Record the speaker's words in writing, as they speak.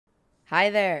Hi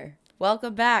there.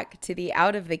 Welcome back to the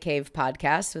Out of the Cave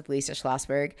podcast with Lisa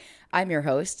Schlossberg. I'm your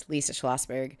host, Lisa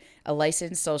Schlossberg, a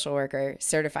licensed social worker,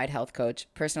 certified health coach,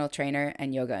 personal trainer,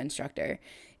 and yoga instructor.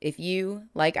 If you,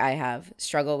 like I have,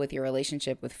 struggle with your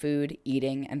relationship with food,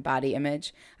 eating, and body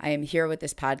image, I am here with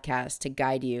this podcast to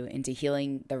guide you into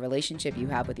healing the relationship you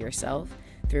have with yourself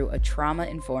through a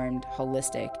trauma-informed,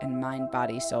 holistic, and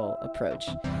mind-body-soul approach.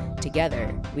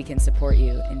 Together, we can support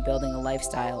you in building a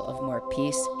lifestyle of more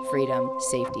peace, freedom,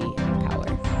 safety, and power.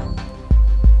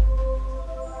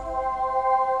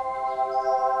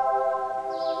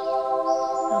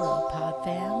 Hello, Pod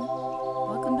Fam.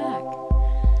 Welcome back.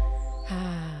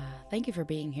 Thank you for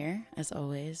being here, as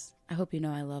always. I hope you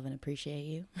know I love and appreciate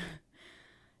you.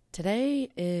 Today's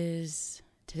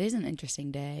an interesting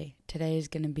day. Today is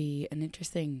going to be an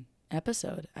interesting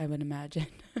episode, I would imagine.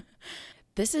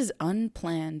 This is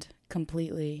unplanned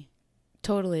completely,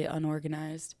 totally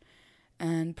unorganized,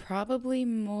 and probably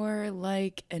more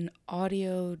like an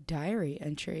audio diary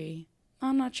entry.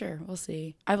 I'm not sure. We'll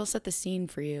see. I will set the scene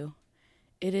for you.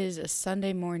 It is a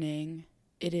Sunday morning.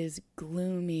 It is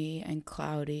gloomy and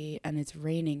cloudy, and it's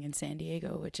raining in San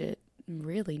Diego, which it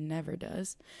really never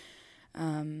does.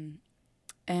 And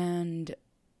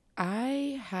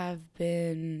I have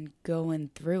been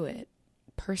going through it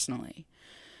personally.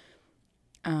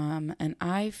 And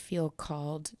I feel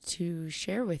called to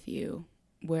share with you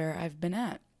where I've been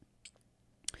at.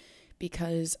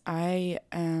 Because I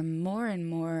am more and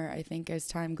more, I think as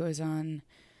time goes on,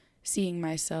 seeing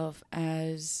myself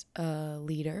as a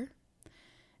leader.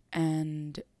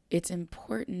 And it's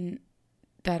important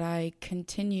that I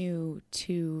continue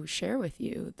to share with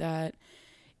you that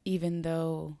even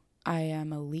though I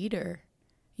am a leader,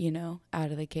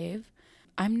 out of the cave,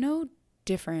 I'm no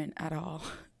different at all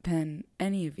than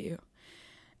any of you.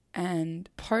 And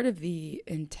part of the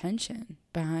intention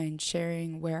behind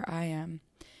sharing where I am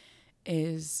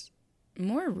is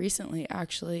more recently,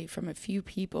 actually, from a few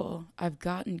people, I've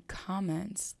gotten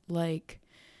comments like,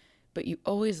 but you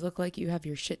always look like you have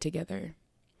your shit together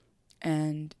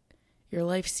and your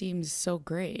life seems so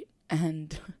great.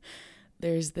 And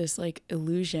there's this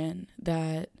illusion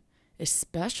that,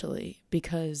 especially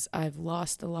because I've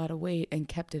lost a lot of weight and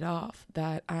kept it off,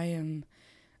 that I am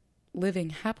living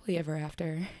happily ever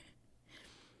after.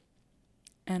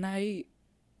 And I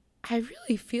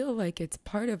really feel like it's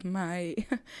part of my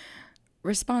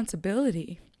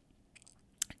responsibility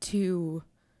to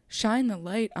shine the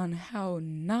light on how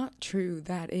not true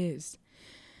that is.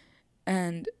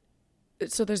 And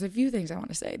so there's a few things I want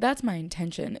to say. That's my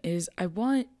intention is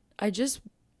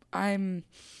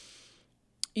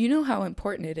you know how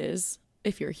important it is,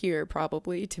 if you're here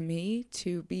probably, to me,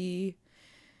 to be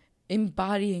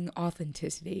embodying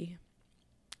authenticity.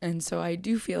 And so I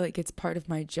do feel like it's part of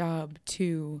my job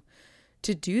to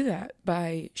do that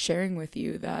by sharing with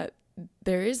you that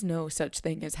there is no such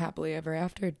thing as happily ever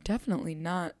after. Definitely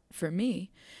not for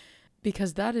me,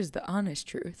 because that is the honest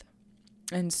truth.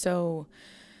 And so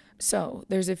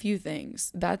there's a few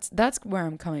things. That's where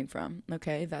I'm coming from.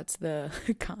 Okay. That's the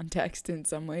context in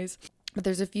some ways, but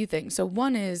there's a few things. So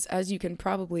one is, as you can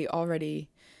probably already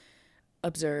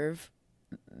observe,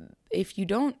 if you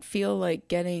don't feel like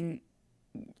getting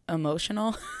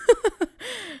emotional,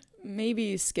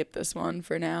 maybe skip this one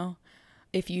for now.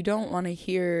 If you don't want to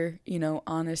hear,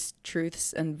 honest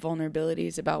truths and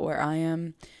vulnerabilities about where I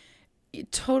am,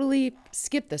 totally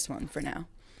skip this one for now.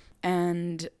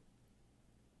 And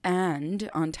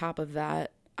on top of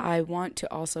that, I want to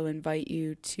also invite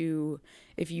you to,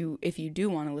 if you do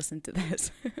want to listen to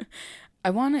this, I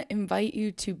want to invite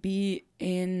you to be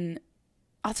in,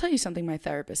 I'll tell you something my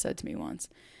therapist said to me once.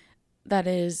 That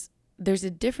is, there's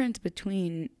a difference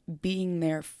between being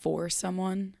there for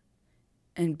someone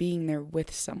and being there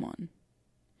with someone.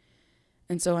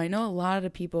 And so I know a lot of the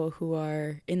people who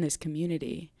are in this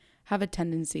community have a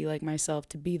tendency, like myself,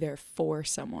 to be there for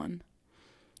someone.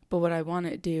 But what I want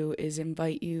to do is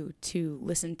invite you to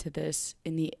listen to this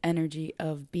in the energy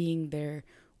of being there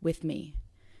with me.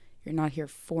 You're not here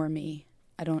for me.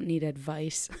 I don't need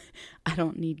advice. I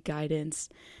don't need guidance.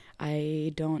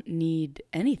 I don't need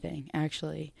anything,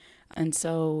 actually. And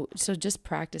so just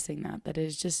practicing that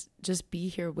is just be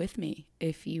here with me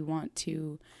if you want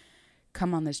to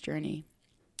come on this journey.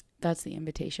 That's the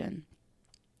invitation.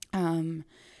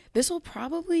 This will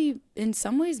probably, in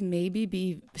some ways, maybe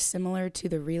be similar to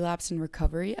the relapse and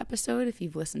recovery episode, if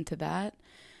you've listened to that.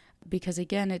 Because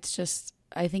again,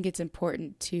 I think it's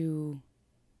important to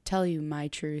tell you my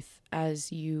truth as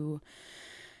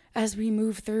we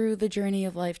move through the journey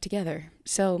of life together.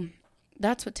 So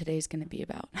that's what today's going to be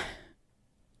about.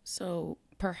 So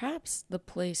perhaps the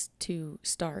place to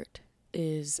start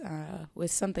is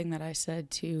with something that I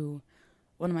said to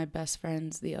one of my best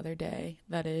friends the other day.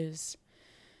 That is,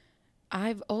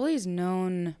 I've always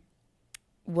known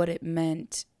what it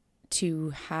meant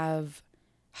to have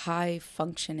high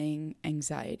functioning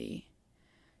anxiety.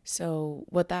 So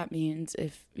what that means,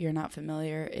 if you're not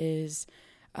familiar, is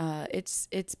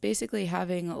it's basically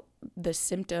having the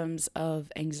symptoms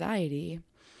of anxiety,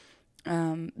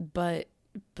 but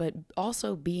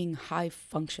also being high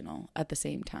functional at the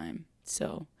same time.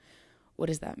 So what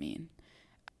does that mean?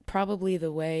 Probably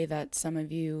the way that some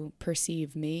of you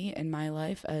perceive me in my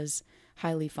life as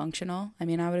highly functional. I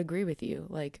mean, I would agree with you.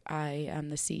 Like, I am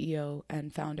the CEO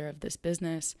and founder of this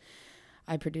business.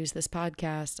 I produce this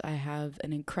podcast. I have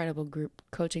an incredible group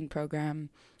coaching program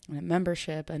and a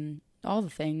membership and all the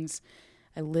things.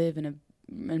 I live in an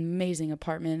amazing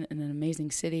apartment in an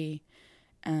amazing city,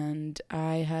 and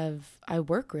I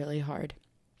work really hard.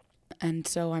 And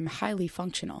so I'm highly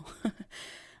functional.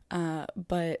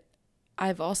 But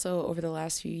I've also, over the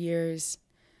last few years,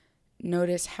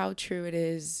 noticed how true it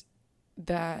is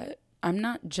that I'm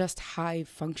not just high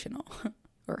functional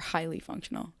or highly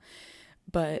functional,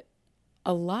 but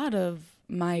a lot of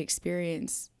my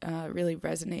experience really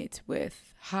resonates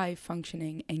with high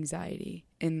functioning anxiety,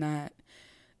 in that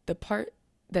the part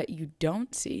that you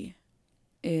don't see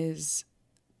is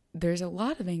there's a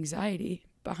lot of anxiety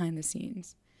behind the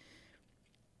scenes.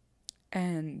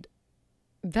 And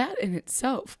that in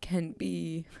itself can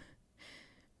be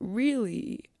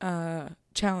really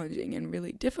challenging and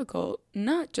really difficult,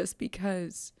 not just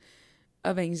because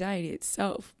of anxiety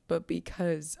itself, but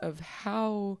because of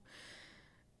how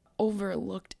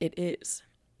overlooked it is.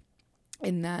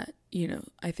 In that,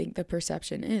 I think the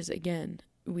perception is, again,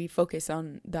 we focus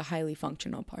on the highly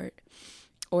functional part,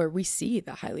 or we see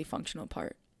the highly functional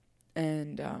part.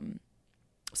 And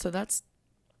so that's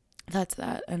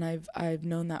that. And I've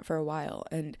known that for a while.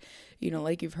 And,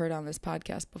 like you've heard on this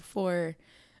podcast before,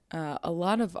 a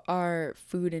lot of our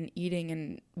food and eating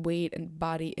and weight and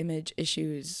body image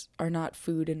issues are not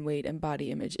food and weight and body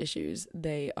image issues.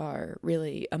 They are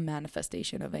really a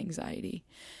manifestation of anxiety.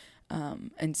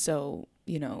 And so,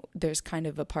 there's kind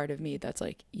of a part of me that's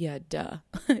like, yeah, duh,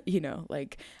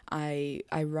 like I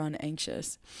run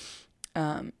anxious,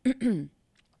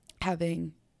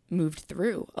 having moved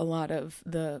through a lot of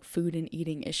the food and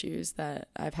eating issues that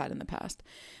I've had in the past.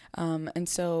 And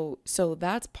so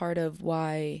that's part of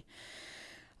why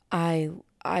I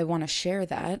want to share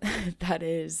that. That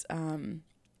is, wow,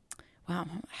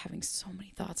 I'm having so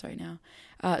many thoughts right now.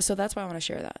 So that's why I want to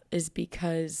share that, is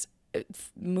because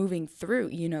moving through,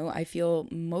 I feel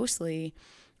mostly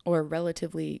or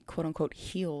relatively quote unquote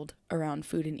healed around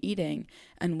food and eating.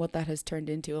 And what that has turned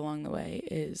into along the way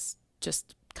is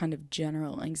just kind of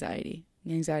general anxiety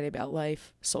about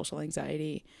life, social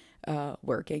anxiety,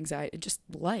 work anxiety, just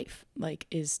life, like,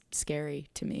 is scary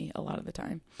to me a lot of the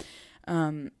time.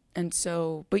 And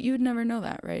so, but you would never know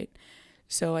that, right?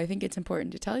 So I think it's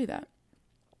important to tell you that.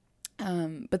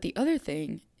 But the other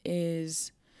thing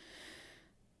is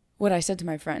what I said to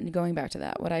my friend, going back to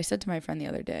that, what I said to my friend the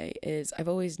other day is, I've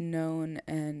always known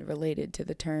and related to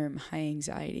the term high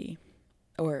anxiety,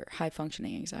 or high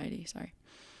functioning anxiety, sorry.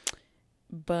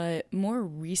 But more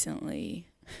recently,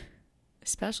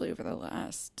 especially over the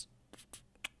last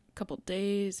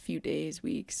few days,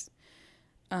 weeks,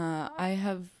 I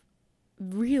have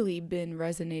really been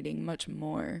resonating much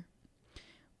more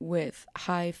with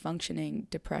high functioning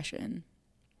depression.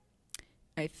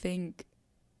 I think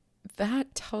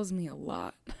that tells me a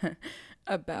lot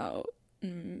about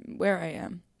where I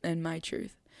am and my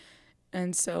truth.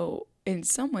 And so in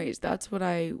some ways, that's what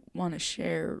I want to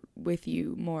share with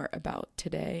you more about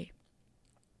today.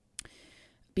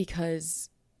 Because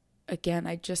again,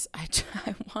 I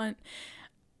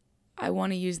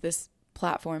want to use this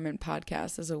platform and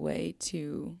podcast as a way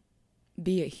to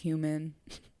be a human.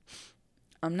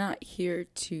 I'm not here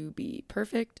to be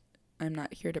perfect. I'm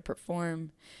not here to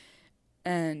perform.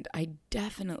 And I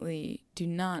definitely do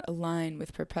not align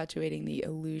with perpetuating the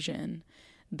illusion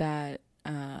that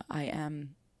I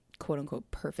am quote unquote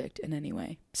perfect in any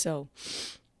way. So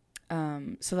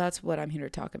that's what I'm here to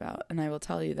talk about. And I will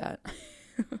tell you that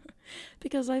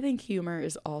because I think humor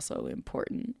is also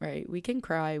important, right? We can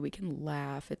cry, we can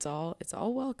laugh. It's all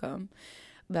welcome.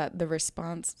 That the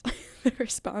response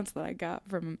that I got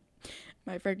from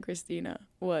my friend Christina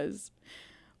was,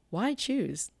 why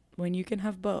choose when you can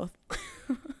have both?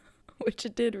 Which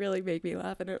it did really make me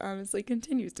laugh, and it honestly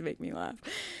continues to make me laugh.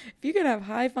 If you can have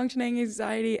high functioning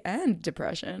anxiety and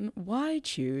depression, why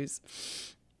choose?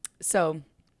 So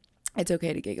it's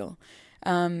okay to giggle.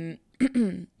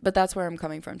 But that's where I'm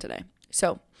coming from today.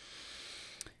 So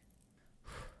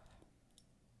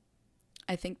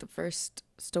I think the first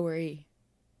story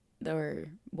or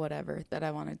whatever that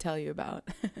I want to tell you about,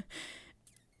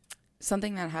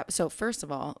 something that happened. So first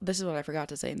of all, this is what I forgot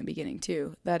to say in the beginning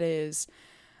too. That is,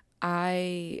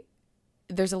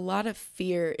 there's a lot of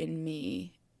fear in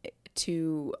me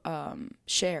to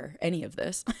share any of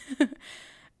this.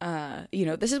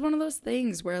 This is one of those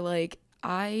things where like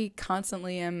I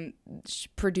constantly am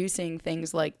producing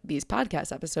things like these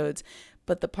podcast episodes,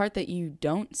 but the part that you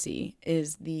don't see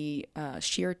is the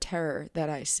sheer terror that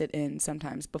I sit in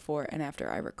sometimes before and after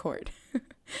I record.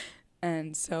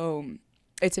 And so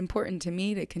it's important to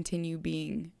me to continue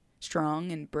being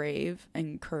strong and brave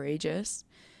and courageous,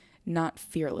 not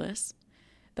fearless.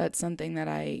 That's something that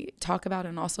I talk about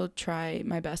and also try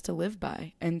my best to live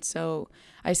by. And so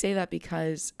I say that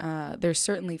because there's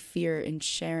certainly fear in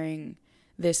sharing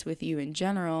this with you in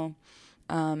general.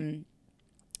 And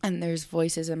there's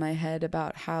voices in my head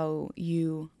about how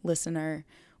you, listener,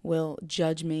 will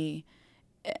judge me.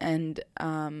 And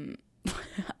I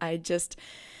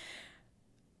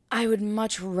would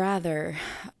much rather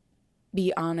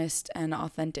be honest and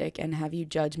authentic and have you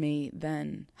judge me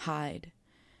than hide.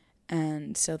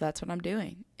 And so that's what I'm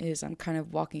doing, is I'm kind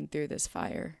of walking through this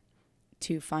fire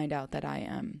to find out that I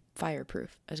am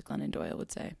fireproof, as Glennon Doyle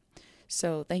would say.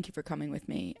 So thank you for coming with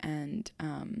me, and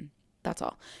that's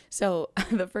all. So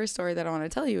the first story that I want to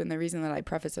tell you, and the reason that I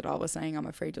preface it all with saying I'm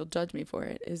afraid you'll judge me for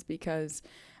it, is because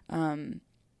I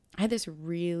had this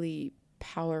really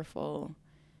powerful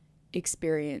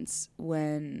experience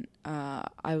when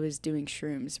I was doing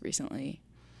shrooms recently.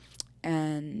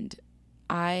 And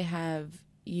I have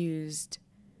used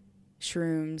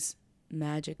shrooms,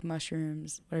 magic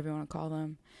mushrooms, whatever you want to call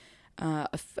them,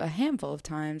 a handful of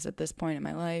times at this point in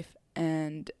my life,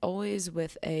 and always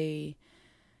with a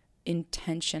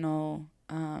intentional,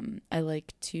 I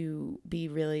like to be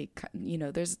really,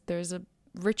 there's a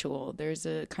ritual, there's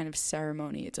a kind of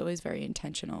ceremony. It's always very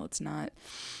intentional. It's not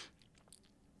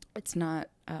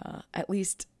at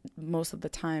least most of the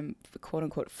time, quote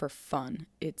unquote, for fun.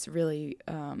 It's really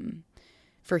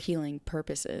for healing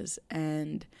purposes.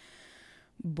 And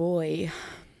boy,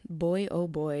 oh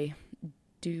boy,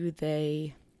 do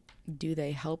they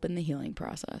help in the healing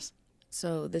process.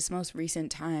 So this most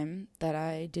recent time that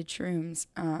I did shrooms,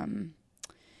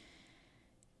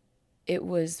 it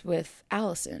was with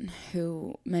Allison,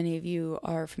 who many of you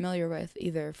are familiar with,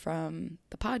 either from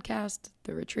the podcast,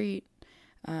 the retreat.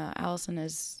 Allison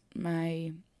is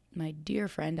my dear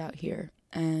friend out here,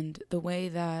 and the way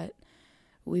that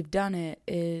we've done it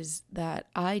is that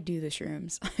I do the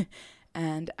shrooms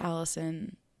and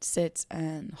Allison sits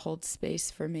and holds space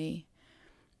for me.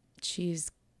 She's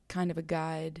kind of a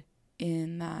guide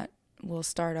in that we'll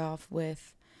start off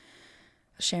with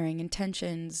sharing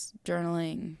intentions,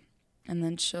 journaling, and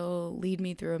then she'll lead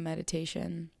me through a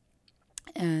meditation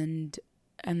and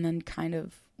then kind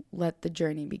of let the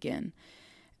journey begin.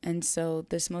 And so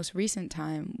this most recent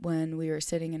time when we were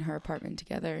sitting in her apartment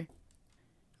together,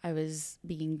 I was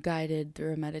being guided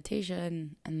through a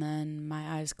meditation, and then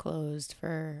my eyes closed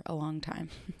for a long time,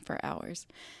 for hours.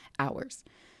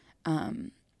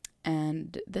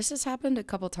 And this has happened a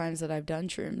couple times that I've done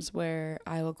shrooms, where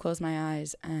I will close my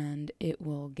eyes and it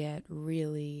will get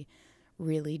really,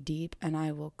 really deep, and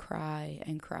I will cry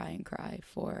and cry and cry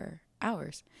for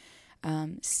hours.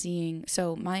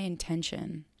 So my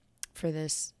intention for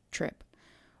this trip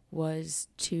was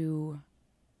to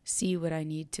see what I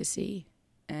need to see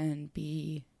and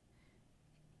be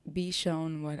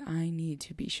shown what I need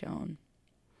to be shown.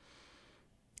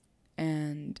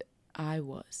 And I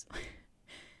was.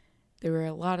 There were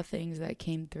a lot of things that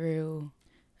came through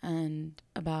and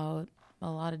about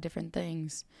a lot of different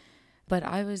things. But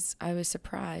I was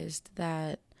surprised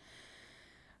that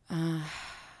how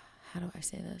do I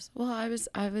say this? Well, I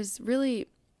was really,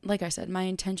 like I said, my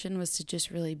intention was to just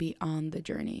really be on the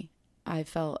journey. I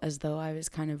felt as though I was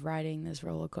kind of riding this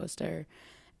roller coaster,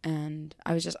 and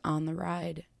I was just on the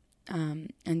ride.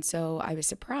 And so I was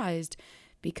surprised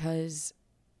because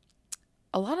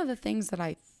a lot of the things that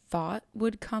I thought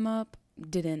would come up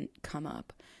didn't come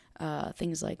up.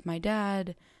 Things like my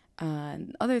dad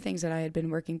and other things that I had been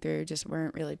working through just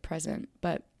weren't really present.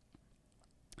 But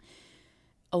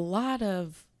a lot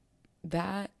of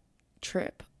that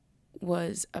trip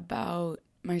was about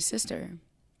my sister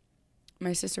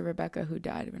Rebecca, who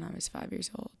died when I was 5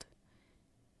 years old.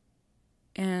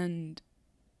 And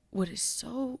what is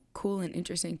so cool and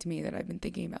interesting to me that I've been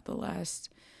thinking about the last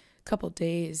couple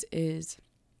days is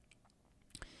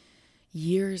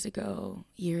years ago,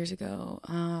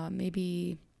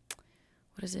 maybe,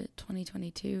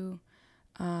 2022?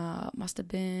 Must have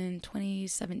been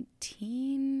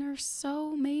 2017 or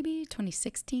so, maybe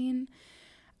 2016.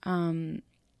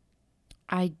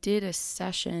 I did a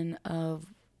session of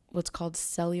what's called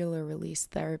cellular release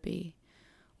therapy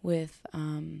with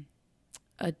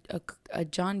a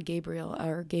John Gabriel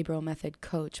or Gabriel Method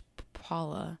coach,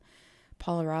 Paula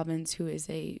Robbins, who is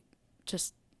a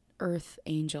just earth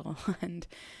angel, and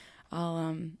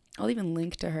I'll even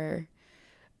link to her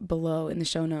below in the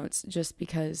show notes, just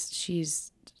because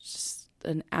she's just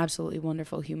an absolutely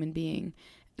wonderful human being.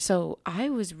 So I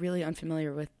was really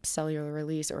unfamiliar with cellular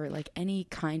release or like any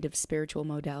kind of spiritual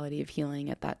modality of healing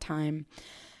at that time.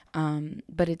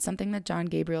 But it's something that John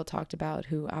Gabriel talked about,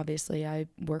 who obviously I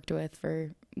worked with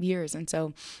for years. And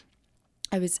so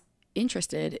I was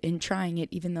interested in trying it,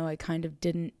 even though I kind of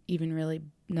didn't even really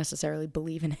necessarily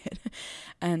believe in it.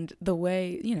 And the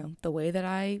way that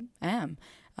I am,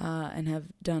 and have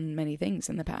done many things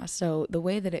in the past. So the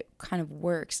way that it kind of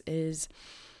works is,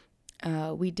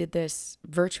 we did this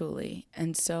virtually.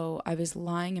 And so I was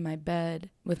lying in my bed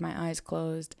with my eyes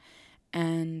closed,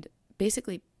 and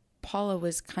basically Paula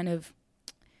was kind of,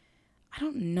 I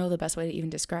don't know the best way to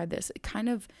even describe this, kind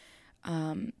of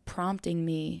prompting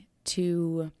me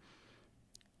to,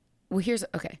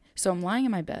 okay, so I'm lying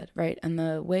in my bed, right? And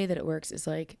the way that it works is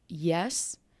like,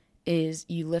 yes is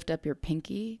you lift up your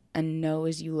pinky, and no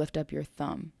is you lift up your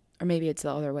thumb. Or maybe it's the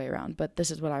other way around, but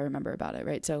this is what I remember about it,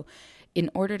 right? So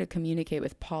in order to communicate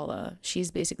with Paula,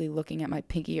 she's basically looking at my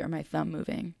pinky or my thumb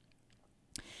moving.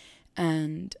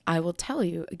 And I will tell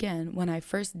you, again, when I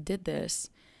first did this,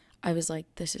 I was like,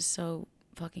 this is so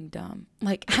fucking dumb.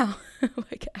 Like, how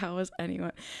is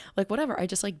anyone, like, whatever. I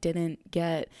just like didn't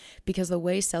get, because the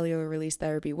way cellular release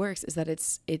therapy works is that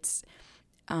it's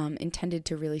intended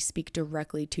to really speak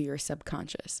directly to your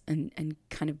subconscious and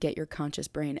kind of get your conscious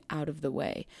brain out of the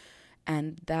way.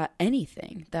 And that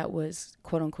anything that was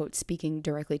quote unquote speaking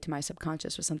directly to my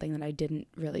subconscious was something that I didn't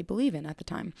really believe in at the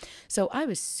time. So I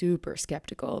was super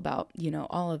skeptical about,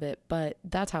 all of it, but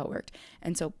that's how it worked.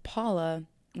 And so Paula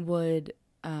would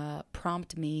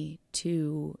prompt me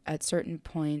to, at certain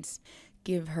points,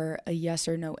 give her a yes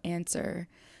or no answer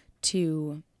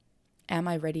to, am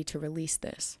I ready to release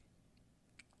this?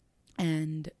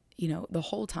 And, the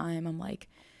whole time I'm like,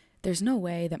 there's no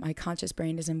way that my conscious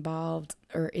brain is involved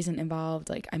or isn't involved.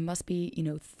 Like, I must be,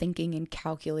 thinking and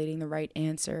calculating the right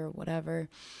answer or whatever.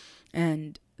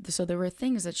 And so there were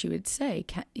things that she would say,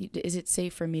 is it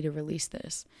safe for me to release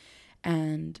this?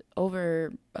 And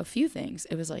over a few things,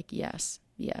 it was like, yes,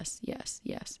 yes, yes,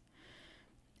 yes.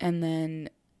 And then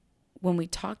when we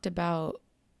talked about,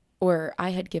 or I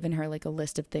had given her like a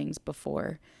list of things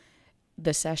before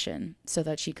the session so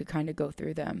that she could kind of go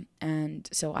through them. And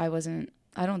so I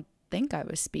don't think I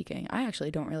was speaking. I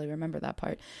actually don't really remember that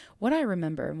part. What I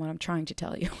remember and what I'm trying to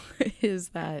tell you is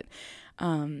that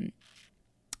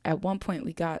at one point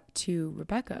we got to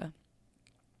Rebecca,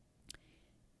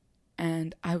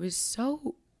 and I was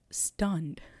so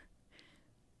stunned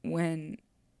when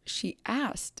she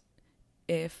asked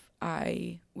if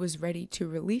I was ready to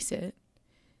release it,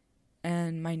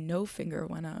 and my no finger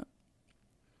went up.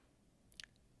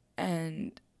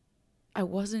 And I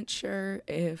wasn't sure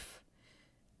if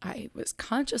I was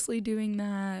consciously doing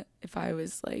that, if I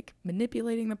was like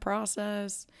manipulating the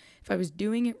process, if I was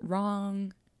doing it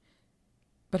wrong.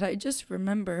 But I just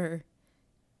remember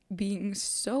being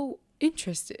so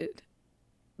interested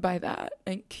by that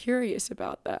and curious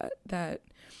about that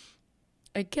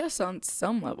I guess on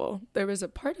some level there was a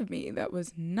part of me that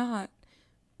was not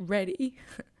ready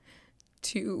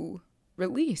to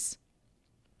release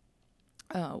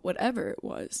whatever it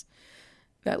was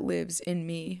that lives in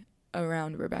me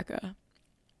around Rebecca.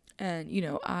 And,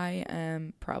 I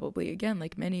am probably, again,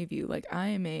 like many of you, like I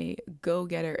am a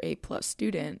go-getter A+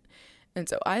 student. And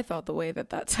so I thought the way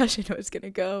that session was going to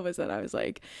go was that I was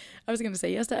going to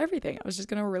say yes to everything. I was just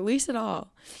going to release it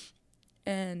all.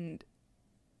 And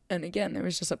again, there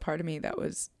was just a part of me that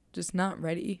was just not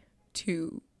ready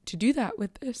to do that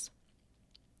with this.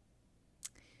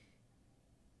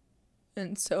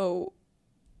 And so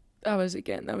that was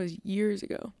years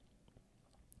ago.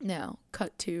 Now,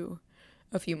 cut to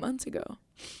a few months ago,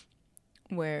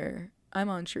 where I'm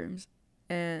on shrooms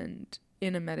and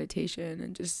in a meditation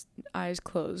and just eyes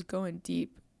closed, going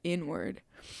deep inward.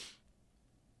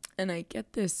 And I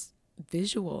get this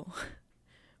visual.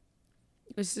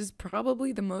 This is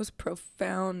probably the most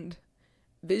profound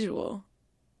visual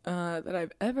that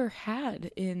I've ever had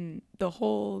in the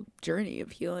whole journey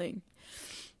of healing.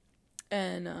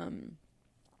 And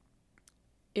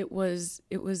it was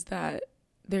that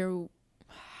there,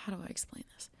 how do I explain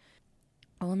this?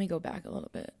 Well, let me go back a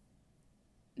little bit.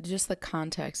 Just the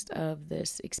context of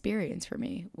this experience for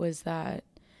me was that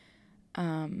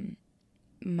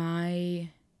my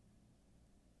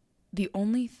the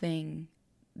only thing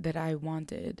that I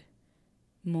wanted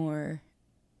more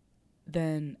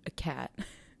than a cat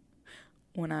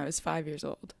when I was 5 years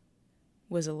old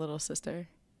was a little sister.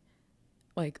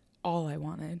 Like, all I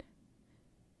wanted.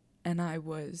 And I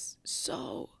was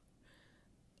so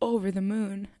over the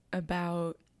moon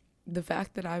about the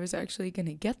fact that I was actually going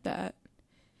to get that.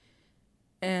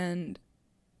 And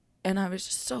I was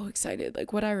just so excited.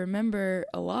 Like, what I remember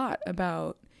a lot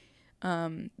about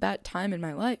that time in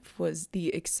my life was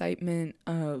the excitement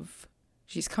of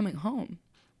she's coming home.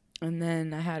 And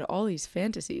then I had all these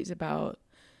fantasies about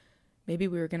maybe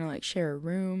we were going to like share a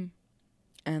room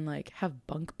and like have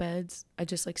bunk beds. I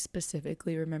just like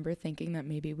specifically remember thinking that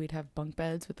maybe we'd have bunk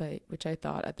beds which I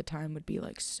thought at the time would be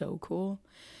like so cool.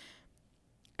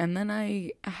 And then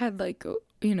I had like,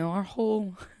 you know, our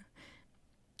whole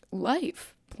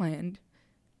life planned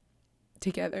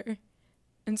together.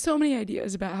 And so many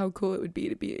ideas about how cool it would be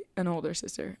to be an older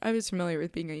sister. I was familiar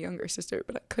with being a younger sister,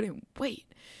 but I couldn't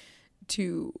wait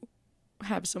to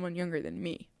have someone younger than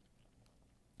me.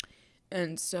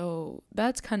 And so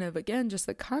that's kind of, again, just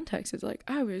the context is like,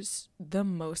 I was the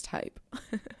most hype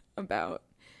about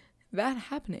that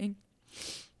happening.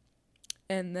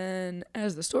 And then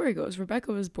as the story goes,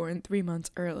 Rebecca was born 3 months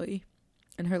early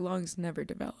and her lungs never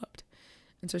developed.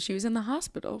 And so she was in the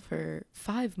hospital for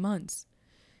 5 months.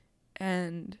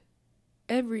 And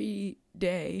every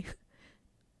day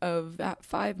of that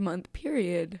 5-month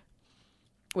period,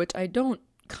 which I don't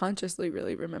consciously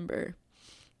really remember,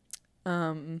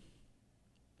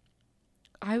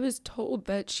 I was told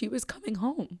that she was coming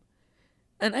home.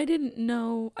 And I didn't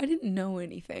know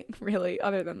anything really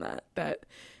other than that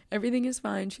everything is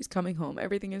fine, she's coming home.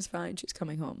 Everything is fine, she's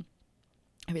coming home.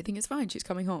 Everything is fine, she's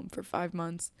coming home for 5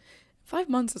 months. 5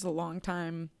 months is a long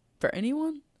time for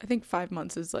anyone. I think 5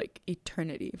 months is like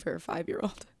eternity for a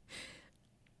 5-year-old.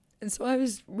 And so I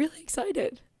was really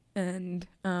excited. And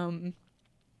then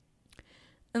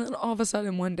all of a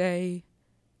sudden one day,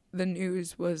 the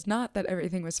news was not that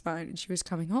everything was fine and she was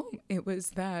coming home. It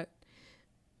was that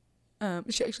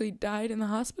she actually died in the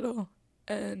hospital.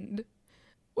 And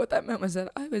what that meant was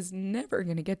that I was never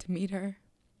going to get to meet her.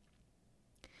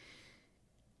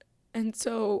 And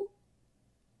so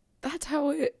that's how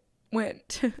it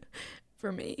went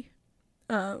for me.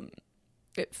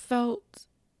 It felt,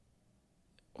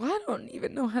 well, I don't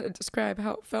even know how to describe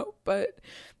how it felt, but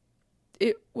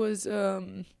it was a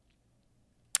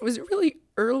really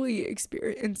early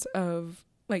experience of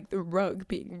like the rug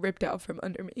being ripped out from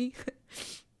under me.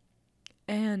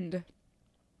 And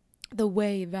the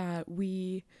way that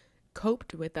we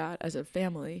coped with that as a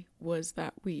family was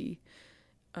that we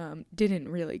didn't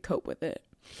really cope with it.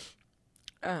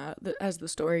 As the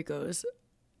story goes,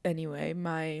 anyway,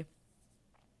 I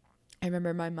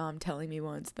remember my mom telling me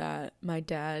once that my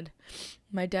dad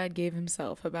gave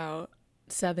himself about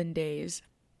 7 days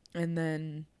and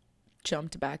then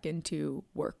jumped back into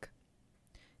work,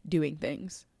 doing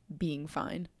things, being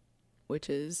fine, which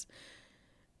is,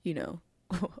 you know,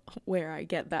 where I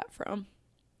get that from.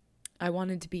 I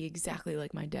wanted to be exactly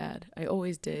like my dad. I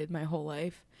always did my whole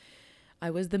life.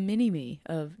 I was the mini-me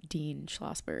of Dean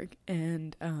Schlossberg.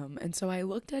 And so I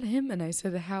looked at him and I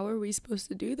said, how are we supposed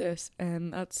to do this?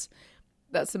 And that's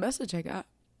the message I got.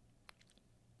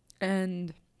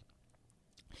 And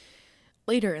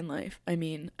later in life, I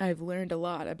mean, I've learned a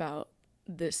lot about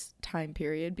this time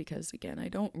period because, again, I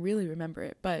don't really remember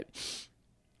it. But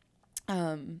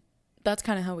that's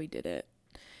kind of how we did it.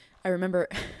 I remember,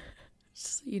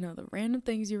 you know, the random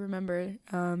things you remember.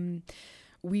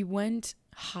 We went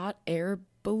hot air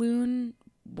balloon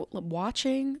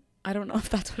watching. I don't know if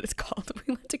that's what it's called.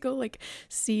 We went to go like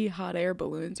see hot air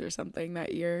balloons or something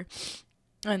that year.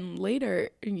 And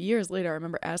years later, I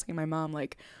remember asking my mom,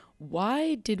 like,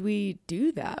 why did we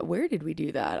do that? Where did we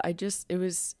do that? It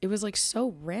was like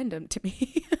so random to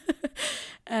me.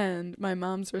 And my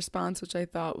mom's response, which I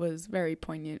thought was very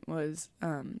poignant, was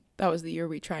that was the year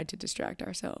we tried to distract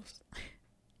ourselves.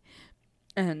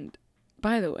 And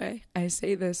by the way, I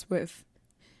say this with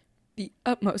the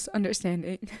utmost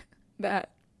understanding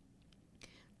that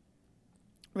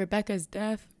Rebecca's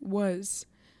death was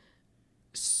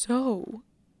so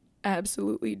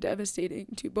absolutely devastating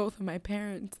to both of my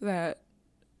parents that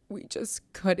we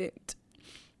just couldn't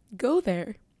go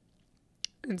there.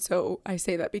 And so I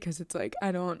say that because it's like,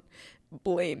 I don't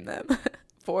blame them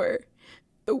for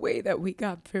the way that we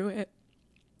got through it.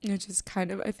 It just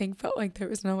kind of, I think, felt like there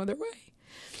was no other way.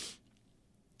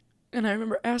 And I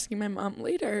remember asking my mom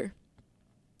later,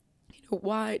 you know,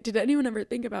 why did anyone ever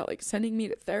think about like sending me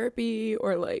to therapy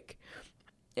or like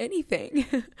anything?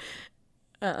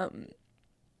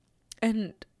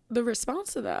 And the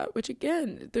response to that, which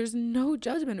again, there's no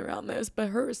judgment around this, but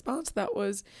her response to that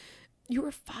was, you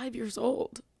were 5 years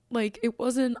old. Like, it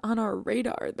wasn't on our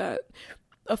radar that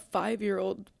a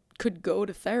 5-year-old could go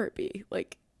to therapy.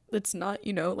 Like, it's not,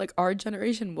 like, our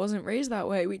generation wasn't raised that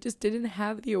way. We just didn't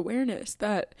have the awareness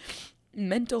that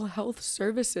mental health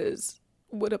services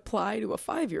would apply to a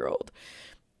 5-year-old.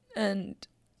 And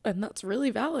that's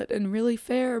really valid and really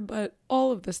fair, but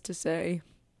all of this to say,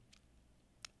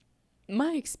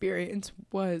 my experience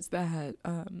was that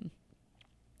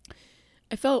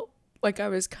I felt like I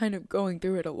was kind of going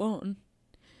through it alone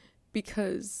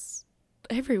because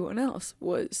everyone else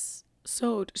was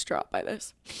so distraught by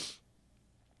this.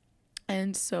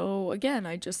 And so again,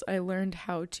 I learned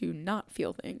how to not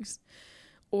feel things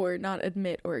or not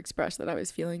admit or express that I was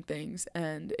feeling things.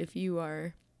 And if you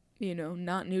are,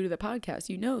 not new to the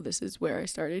podcast, this is where I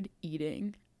started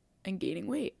eating and gaining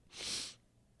weight,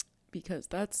 because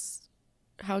that's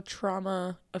how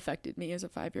trauma affected me as a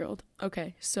 5-year-old.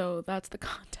 Okay, so that's the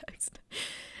context.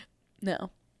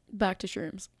 Now, back to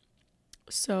shrooms.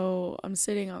 So I'm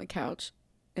sitting on the couch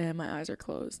and my eyes are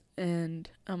closed and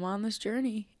I'm on this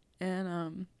journey,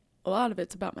 and a lot of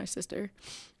it's about my sister.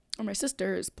 Or my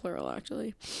sister is plural,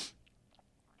 actually.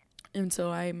 And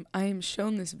so I'm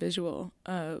shown this visual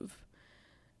of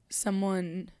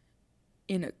someone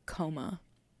in a coma.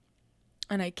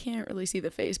 And I can't really see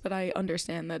the face, but I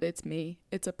understand that it's me.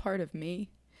 It's a part of me.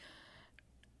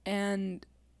 And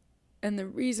the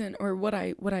reason, or what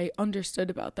I understood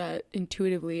about that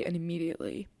intuitively and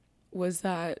immediately, was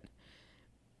that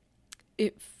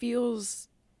it feels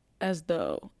as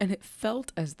though, and it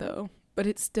felt as though, but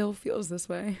it still feels this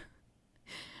way,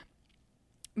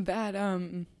 that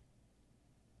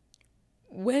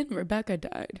when Rebecca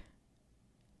died,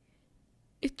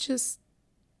 it just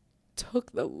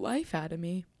took the life out of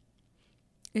me.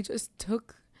 It just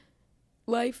took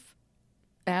life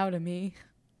out of me.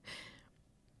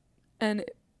 And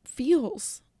it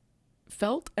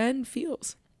felt and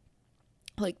feels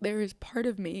like there is part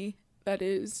of me that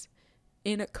is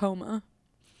in a coma.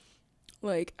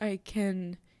 Like, I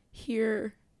can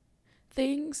hear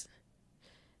things,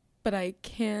 but I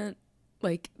can't,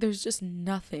 like, there's just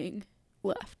nothing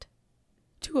left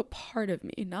to a part of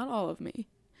me, not all of me.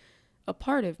 A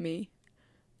part of me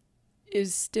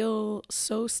is still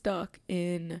so stuck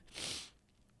in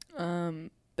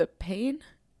the pain,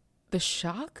 the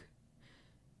shock,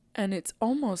 and it's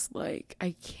almost like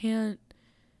I can't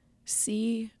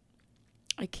see,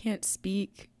 I can't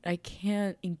speak, I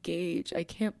can't engage, I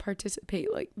can't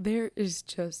participate. Like, there is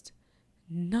just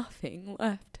nothing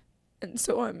left. And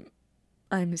so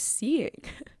I'm seeing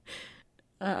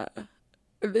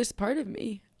this part of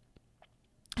me,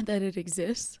 that it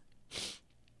exists,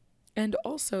 and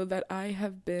also that I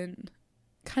have been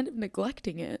kind of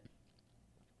neglecting it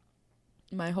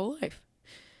my whole life.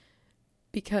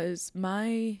 Because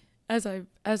as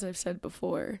I've said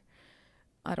before,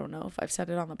 I don't know if I've said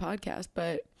it on the podcast,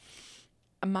 but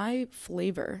my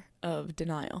flavor of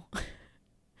denial.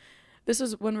 This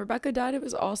was when Rebecca died. It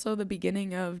was also the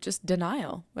beginning of just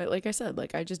denial. Like I said,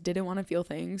 like, I just didn't want to feel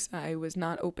things. I was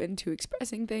not open to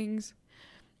expressing things.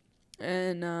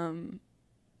 And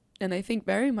I think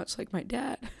very much like my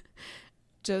dad,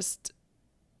 just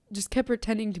kept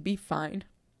pretending to be fine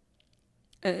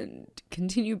and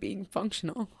continue being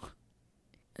functional.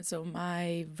 And so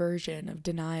my version of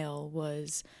denial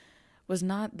was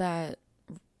not that,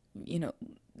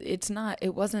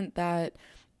 it wasn't that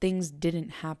things didn't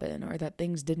happen or that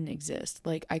things didn't exist.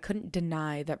 Like, I couldn't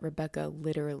deny that Rebecca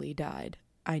literally died.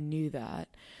 I knew that.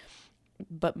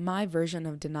 But my version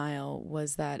of denial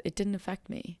was that it didn't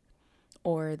affect me,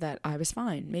 or that I was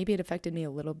fine. Maybe it affected me a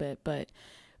little bit, but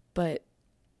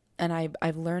and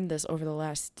I've learned this over the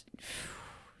last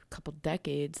couple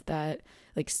decades, that,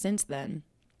 like, since then,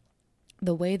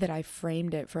 the way that I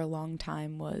framed it for a long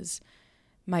time was,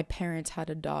 my parents had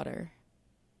a daughter,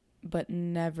 but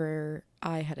never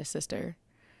I had a sister.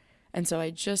 And so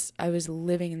I was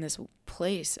living in this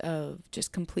place of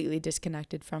just completely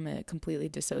disconnected from it, completely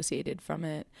dissociated from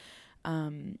it.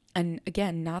 And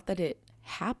again, not that it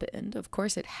happened. Of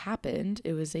course it happened.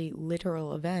 It was a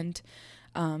literal event.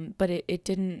 But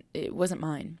it wasn't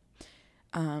mine.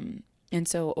 And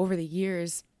so over the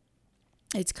years,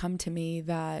 it's come to me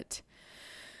that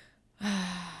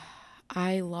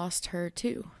I lost her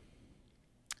too.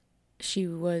 She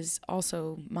was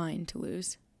also mine to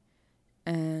lose.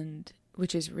 And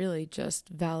which is really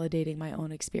just validating my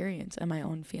own experience and my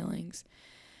own feelings.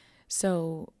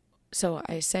 So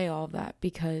I say all of that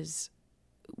because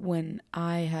when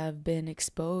I have been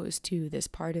exposed to this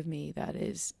part of me that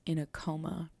is in a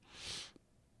coma,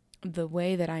 the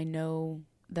way that I know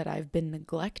that I've been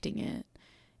neglecting it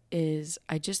is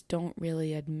I just don't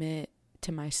really admit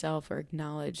to myself or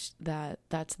acknowledge that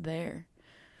that's there.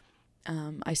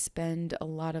 I spend a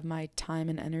lot of my time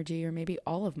and energy, or maybe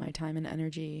all of my time and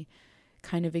energy,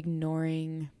 kind of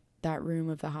ignoring that room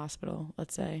of the hospital,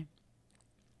 let's say,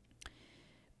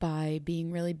 by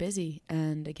being really busy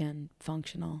and, again,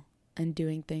 functional and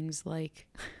doing things like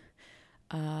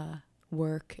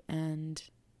work and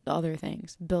other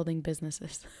things, building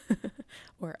businesses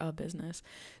or a business.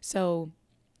 So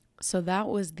that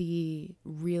was the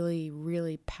really,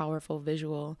 really powerful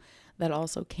visual that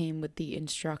also came with the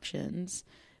instructions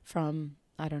from,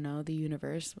 I don't know, the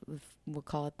universe, we'll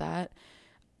call it that,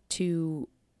 to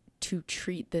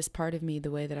treat this part of me the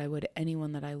way that I would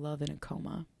anyone that I love in a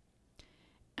coma.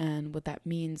 And what that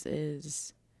means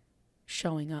is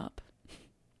showing up,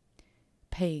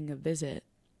 paying a visit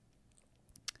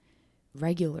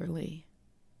regularly,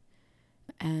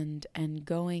 and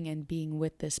going and being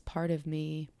with this part of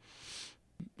me,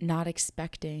 not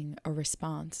expecting a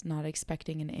response, not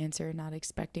expecting an answer, not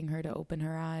expecting her to open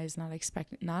her eyes,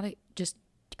 just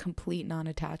complete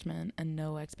non-attachment and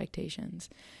no expectations.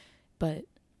 But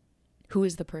who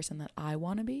is the person that I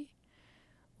want to be?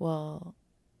 Well,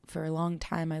 for a long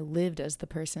time I lived as the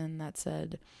person that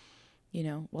said,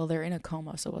 well, they're in a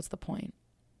coma, so what's the point?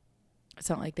 It's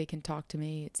not like they can talk to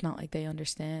me. It's not like they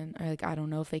understand, or like, I don't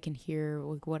know if they can hear,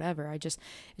 like, whatever. It's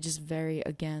just very,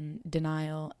 again,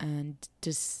 denial and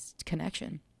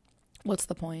disconnection. What's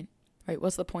the point, right?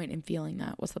 What's the point in feeling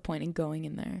that? What's the point in going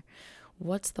in there?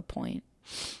 What's the point?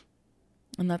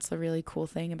 And that's the really cool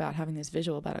thing about having this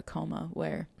visual about a coma,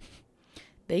 where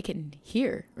they can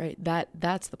hear, right?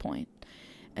 That's the point.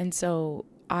 And so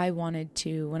I wanted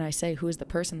to, when I say who is the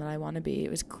person that I want to be,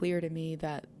 it was clear to me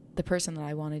that the person that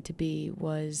I wanted to be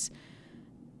was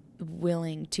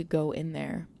willing to go in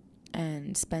there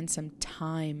and spend some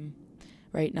time,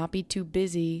 right? Not be too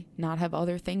busy, not have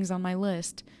other things on my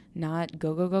list, not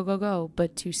go,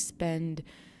 but to spend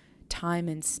time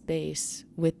and space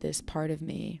with this part of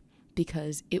me,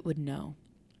 because it would know.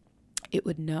 It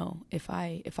would know if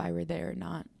I were there or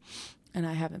not, and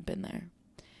I haven't been there.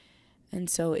 And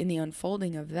so in the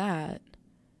unfolding of that,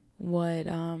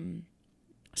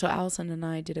 so Allison and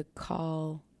I did a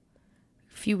call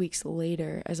a few weeks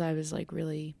later as I was like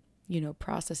really,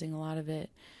 processing a lot of it.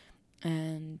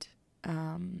 And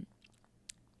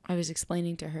I was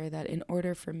explaining to her that in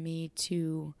order for me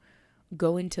to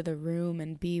go into the room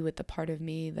and be with the part of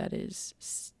me that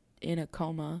is in a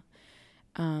coma,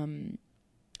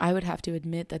 I would have to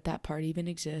admit that part even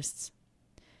exists.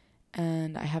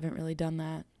 And I haven't really done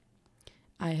that.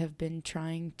 I have been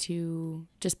trying to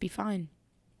just be fine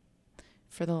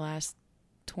for the last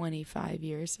 25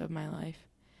 years of my life.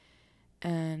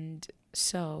 And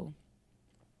so,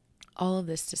 all of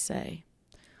this to say,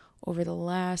 over the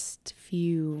last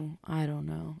few, I don't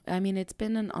know, I mean, it's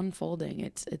been an unfolding.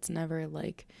 It's never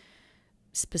like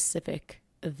specific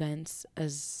events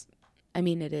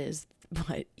it is,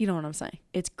 but you know what I'm saying?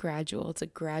 It's gradual. It's a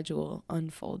gradual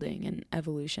unfolding and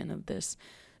evolution of this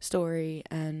story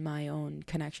and my own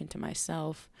connection to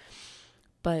myself.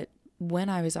 But when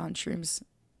I was on shrooms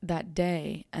that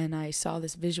day and I saw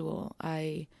this visual,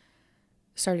 I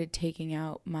started taking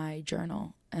out my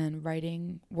journal and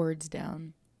writing words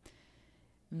down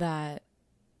that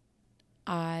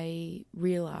I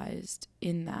realized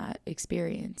in that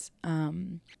experience.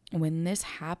 When this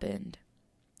happened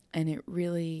and it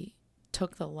really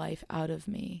took the life out of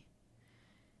me,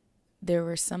 there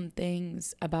were some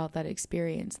things about that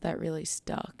experience that really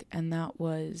stuck, and that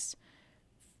was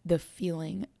the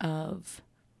feeling of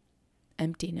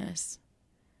emptiness,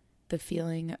 the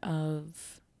feeling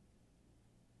of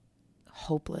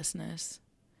hopelessness,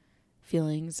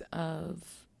 feelings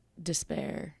of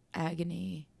despair,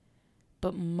 agony,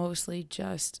 but mostly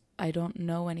just, I don't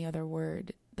know any other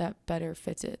word that better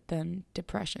fits it than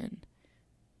depression.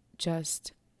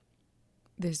 Just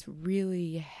this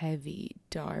really heavy,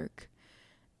 dark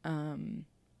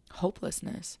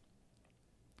hopelessness.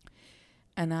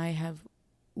 And I have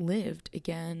lived,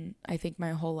 again, I think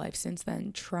my whole life since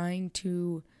then, trying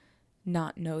to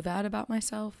not know that about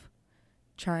myself,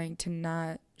 trying to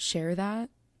not share that,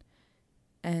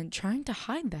 and trying to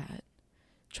hide that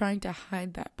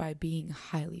by being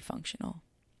highly functional.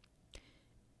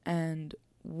 And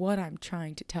what I'm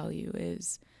trying to tell you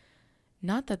is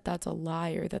not that that's a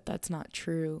lie or that that's not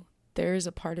true. There is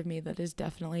a part of me that is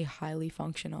definitely highly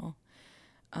functional.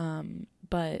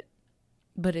 But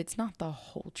it's not the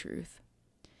whole truth,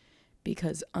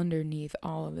 because underneath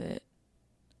all of it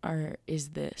is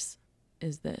this.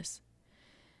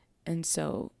 And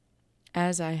so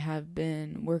as I have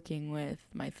been working with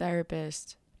my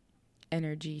therapist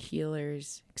energy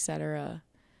healers, etc.,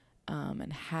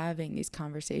 and having these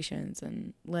conversations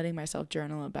and letting myself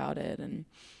journal about it, and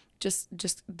just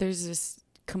there's this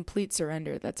complete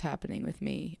surrender that's happening with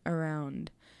me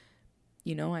around,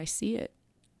 I see it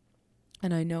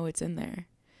and I know it's in there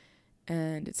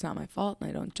and it's not my fault and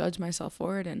I don't judge myself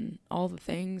for it and all the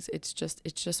things. It's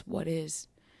just what is.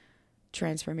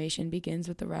 Transformation begins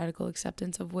with the radical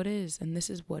acceptance of what is, and this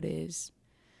is what is.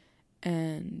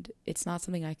 And it's not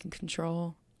something I can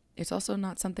control. It's also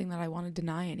not something that I want to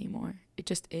deny anymore. It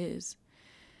just is.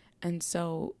 And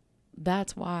so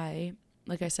that's why,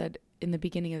 like I said in the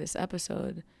beginning of this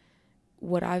episode,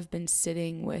 what I've been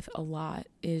sitting with a lot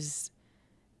is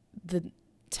the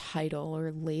title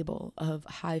or label of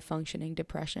high functioning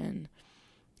depression,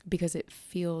 because it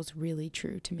feels really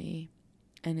true to me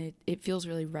and it feels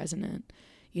really resonant,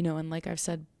 and like I've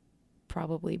said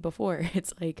probably before,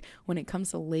 it's like when it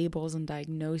comes to labels and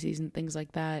diagnoses and things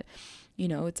like that,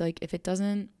 it's like if it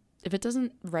doesn't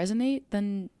resonate,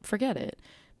 then forget it.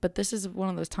 But this is one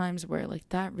of those times where like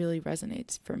that really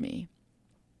resonates for me.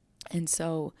 And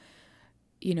so,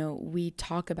 we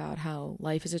talk about how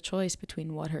life is a choice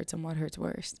between what hurts and what hurts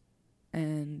worse.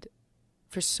 And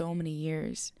for so many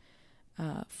years,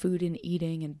 food and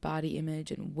eating and body image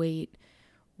and weight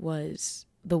was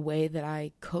the way that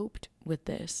I coped with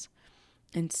this.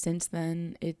 And since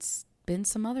then, it's been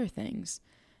some other things.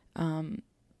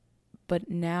 But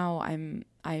now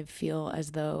I feel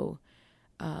as though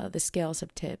the scales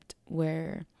have tipped,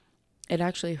 where it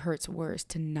actually hurts worse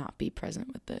to not be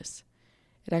present with this.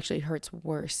 It actually hurts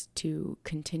worse to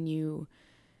continue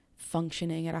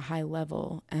functioning at a high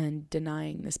level and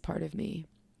denying this part of me.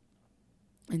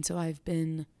 And so I've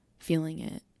been feeling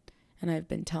it, and I've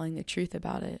been telling the truth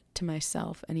about it to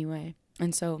myself anyway.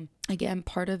 And so, again,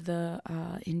 part of the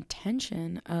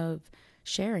intention of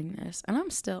sharing this, and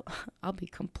I'll be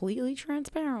completely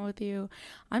transparent with you.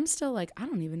 I'm still like, I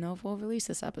don't even know if we'll release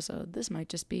this episode. This might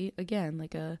just be, again,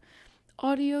 like a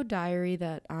audio diary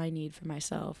that I need for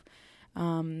myself.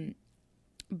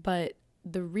 But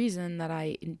the reason that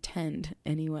I intend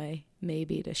anyway,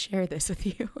 maybe to share this with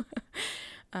you,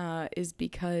 is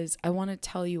because I want to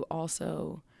tell you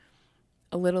also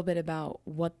a little bit about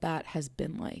what that has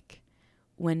been like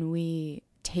when we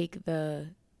take the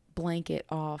blanket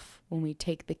off, when we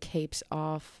take the capes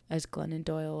off, as Glennon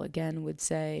Doyle again would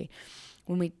say,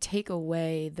 when we take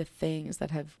away the things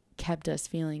that have kept us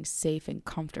feeling safe and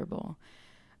comfortable,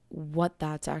 what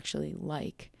that's actually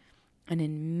like. And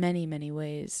in many, many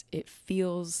ways, it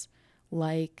feels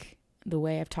like, the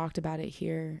way I've talked about it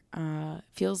here,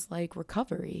 feels like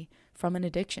recovery from an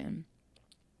addiction.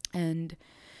 And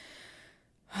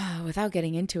without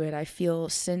getting into it, I feel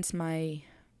since my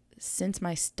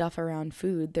stuff around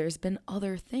food, there's been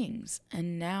other things.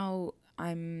 And now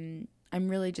I'm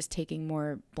really just taking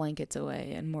more blankets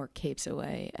away and more capes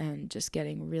away and just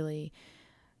getting really,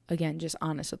 again, just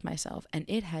honest with myself. And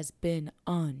it has been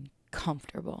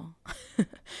uncomfortable.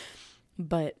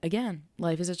 But again,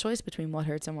 life is a choice between what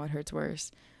hurts and what hurts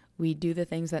worse. We do the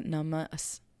things that numb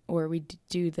us, or we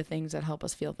do the things that help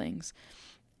us feel things.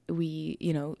 We,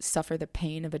 suffer the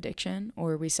pain of addiction,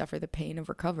 or we suffer the pain of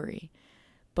recovery.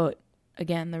 But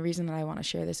again, the reason that I want to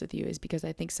share this with you is because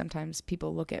I think sometimes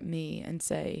people look at me and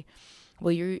say,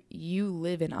 well, you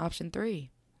live in option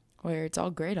 3, where it's all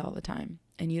great all the time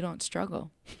and you don't struggle.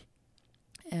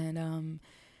 And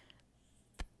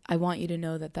I want you to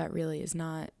know that really is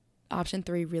not, option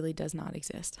 3 really does not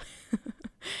exist,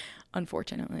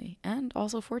 unfortunately, and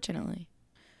also fortunately.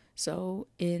 So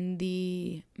in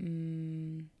the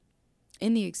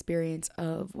experience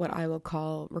of what I will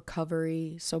call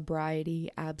recovery, sobriety,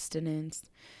 abstinence,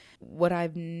 what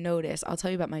I've noticed, I'll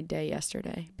tell you about my day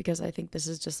yesterday, because I think this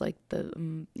is just like the,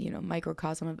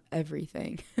 microcosm of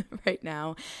everything right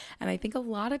now. And I think a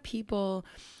lot of people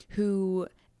who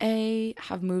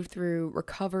have moved through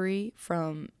recovery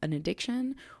from an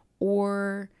addiction,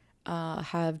 or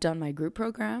have done my group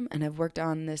program and have worked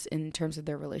on this in terms of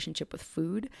their relationship with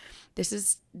food. This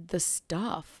is the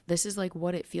stuff. This is like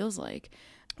what it feels like,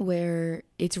 where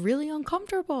it's really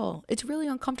uncomfortable. It's really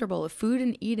uncomfortable. If food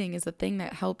and eating is the thing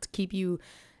that helped keep you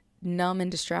numb and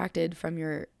distracted from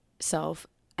yourself,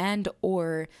 and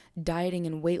or dieting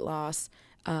and weight loss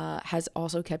has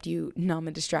also kept you numb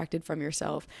and distracted from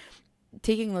yourself,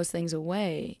 taking those things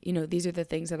away, these are the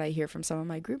things that I hear from some of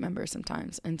my group members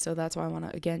sometimes. And so that's why I want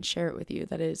to, again, share it with you.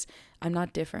 That is, I'm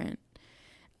not different.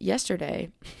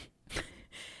 Yesterday,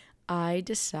 I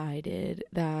decided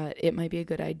that it might be a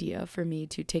good idea for me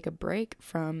to take a break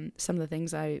from some of the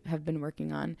things I have been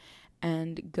working on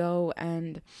and go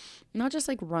and not just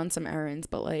like run some errands,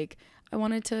 but like I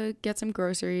wanted to get some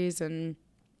groceries and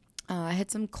I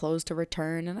had some clothes to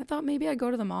return, and I thought maybe I'd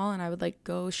go to the mall and I would like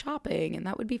go shopping, and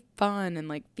that would be fun and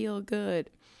like feel good.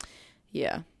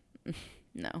 Yeah.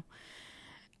 No.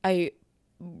 I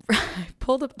I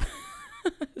pulled up.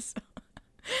 So,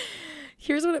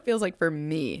 here's what it feels like for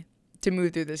me to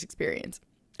move through this experience.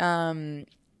 I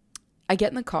get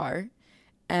in the car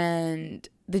and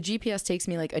the GPS takes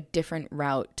me like a different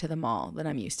route to the mall than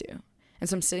I'm used to. And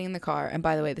so I'm sitting in the car, and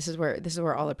by the way, this is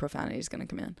where all the profanity is going to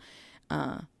come in.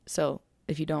 So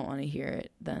if you don't want to hear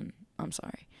it, then I'm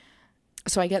sorry.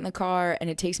 So I get in the car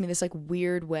and it takes me this like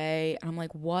weird way, and I'm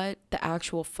like, what the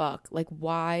actual fuck? Like,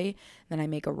 why? Then I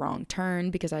make a wrong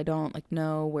turn because I don't like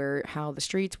know how the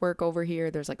streets work over here.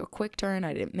 There's like a quick turn.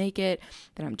 I didn't make it.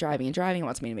 Then I'm driving. It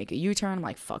wants me to make a U-turn. I'm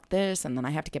like, fuck this. And then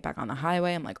I have to get back on the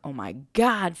highway. I'm like, oh my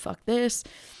God, fuck this.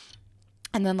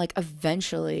 And then like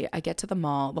eventually I get to the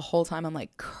mall. The whole time I'm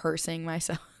like cursing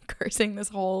myself, cursing this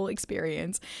whole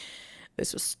experience.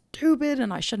 This was stupid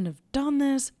and I shouldn't have done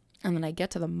this. And then I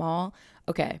get to the mall.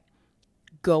 Okay,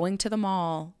 going to the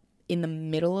mall in the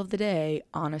middle of the day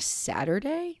on a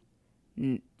Saturday?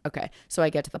 Okay, so I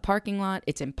get to the parking lot.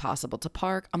 It's impossible to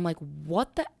park. I'm like,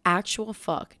 what the actual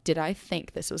fuck did I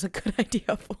think this was a good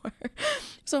idea for?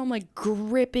 So I'm like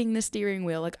gripping the steering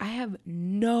wheel. Like I have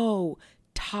no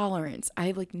tolerance. I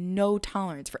have like no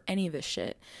tolerance for any of this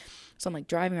shit. So I'm like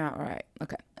driving around. All right.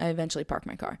 Okay. I eventually park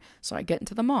my car. So I get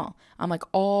into the mall. I'm like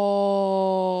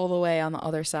all the way on the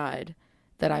other side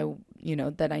that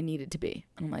I needed to be.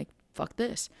 And I'm like, fuck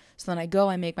this. So then I go,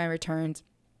 I make my returns.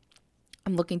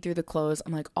 I'm looking through the clothes.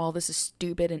 I'm like, all this is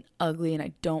stupid and ugly and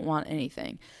I don't want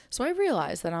anything. So I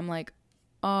realize that I'm like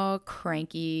a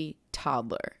cranky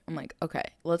toddler. I'm like, okay,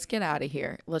 let's get out of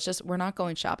here. We're not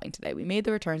going shopping today. We made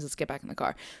the returns. Let's get back in the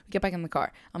car. We get back in the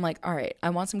car. I'm like, all right, I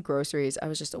want some groceries. I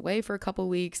was just away for a couple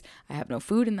weeks. I have no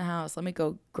food in the house. Let me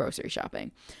go grocery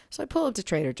shopping. So I pull up to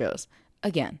Trader Joe's.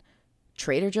 Again,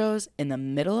 Trader Joe's in the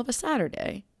middle of a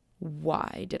Saturday.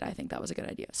 Why did I think that was a good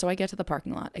idea? So I get to the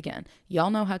parking lot again. Y'all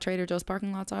know how Trader Joe's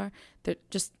parking lots are. They're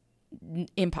just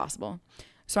impossible.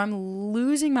 So I'm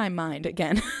losing my mind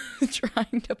again,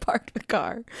 trying to park the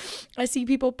car. I see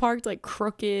people parked like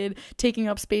crooked, taking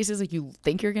up spaces like you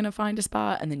think you're going to find a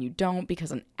spot and then you don't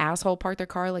because an asshole parked their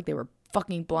car like they were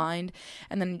fucking blind.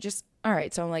 And then all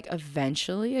right. So I'm like,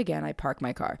 eventually again, I park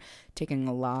my car, taking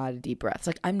a lot of deep breaths.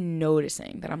 Like I'm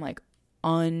noticing that I'm like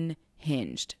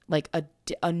unhinged, like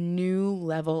a new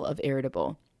level of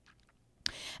irritable.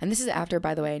 And this is after,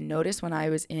 by the way, I noticed when I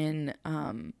was in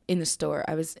the store,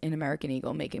 I was in American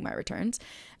Eagle making my returns.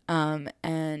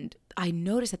 And I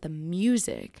noticed that the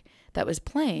music that was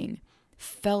playing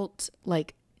felt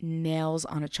like nails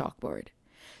on a chalkboard.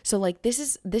 So like, this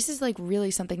is like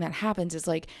really something that happens. It's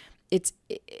like,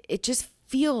 it just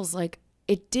feels like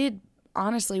it did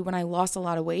honestly when I lost a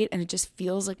lot of weight, and it just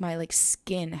feels like my like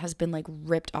skin has been like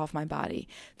ripped off my body.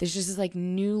 There's just this like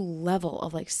new level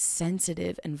of like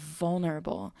sensitive and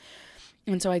vulnerable.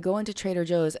 And so I go into Trader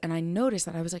Joe's and I noticed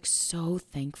that I was like so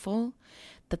thankful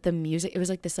that the music, it was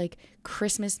like this like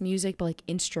Christmas music, but like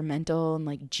instrumental and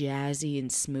like jazzy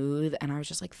and smooth. And I was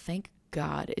just like, thank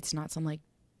God it's not some like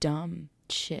dumb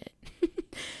shit.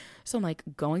 So I'm like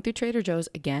going through Trader Joe's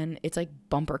again. It's like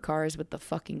bumper cars with the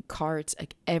fucking carts.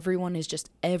 Like everyone is just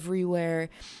everywhere.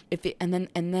 And then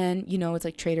it's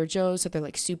like Trader Joe's, so they're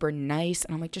like super nice.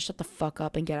 And I'm like, just shut the fuck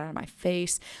up and get out of my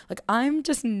face. Like I'm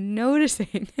just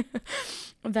noticing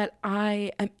that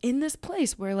I am in this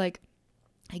place where like,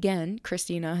 again,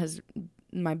 Christina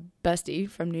my bestie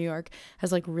from New York,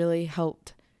 has like really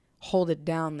helped hold it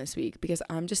down this week, because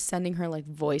I'm just sending her like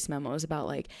voice memos about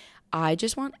like, I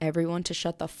just want everyone to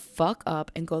shut the fuck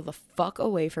up and go the fuck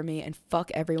away from me and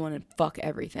fuck everyone and fuck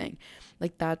everything.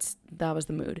 Like that was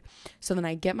the mood. So then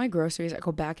I get my groceries, I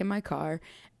go back in my car,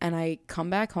 and I come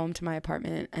back home to my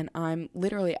apartment, and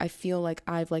I feel like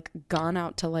I've like gone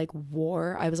out to like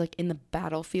war. I was like in the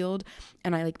battlefield,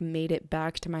 and I like made it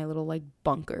back to my little like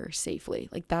bunker safely.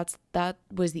 Like that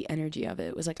was the energy of it.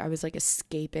 It was like I was like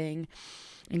escaping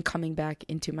and coming back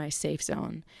into my safe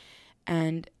zone.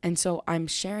 And so I'm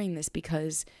sharing this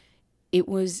because it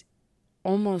was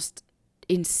almost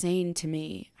insane to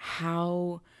me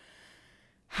how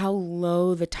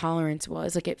low the tolerance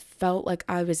was. Like it felt like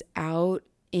I was out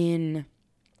in,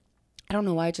 I don't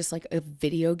know why, just like a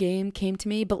video game came to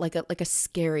me, but like a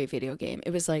scary video game.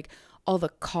 It was like all the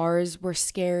cars were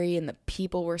scary and the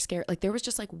people were scary. Like there was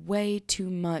just like way too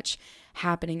much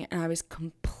happening, and I was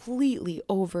completely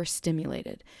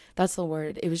overstimulated. That's the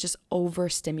word. It was just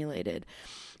overstimulated.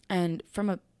 And from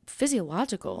a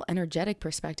physiological, energetic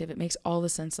perspective, it makes all the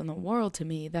sense in the world to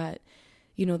me that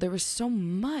there was so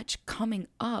much coming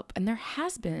up, and there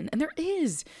has been, and there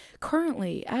is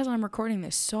currently, as I'm recording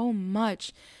this, so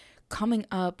much coming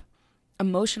up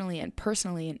emotionally and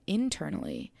personally and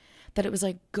internally, that it was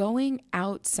like going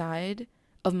outside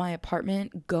of my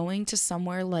apartment, going to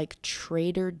somewhere like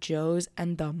Trader Joe's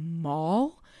and the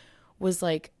mall was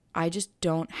like, I just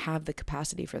don't have the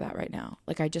capacity for that right now.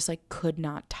 Like, I just like could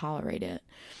not tolerate it.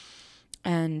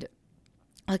 And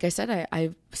like I said,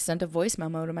 I sent a voice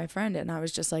memo to my friend, and I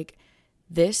was just like,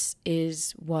 this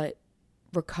is what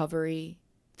recovery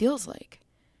feels like.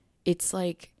 It's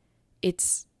like,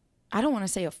 I don't want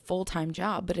to say a full-time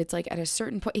job, but it's like at a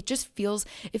certain point, it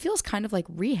feels kind of like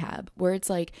rehab, where it's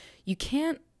like, you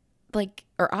can't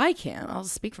I'll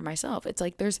speak for myself. It's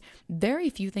like, there's very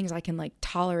few things I can like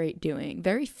tolerate doing,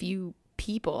 very few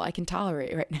people I can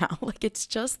tolerate right now. Like, it's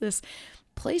just this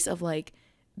place of like,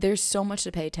 there's so much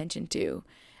to pay attention to.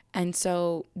 And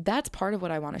so that's part of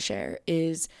what I want to share,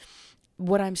 is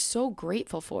what I'm so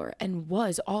grateful for, and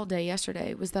was all day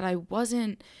yesterday, was that I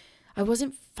wasn't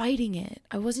fighting it.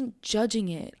 I wasn't judging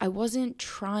it. I wasn't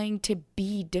trying to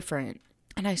be different.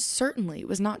 And I certainly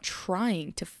was not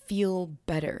trying to feel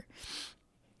better.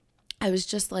 I was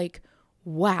just like,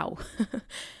 wow,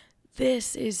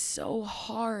 this is so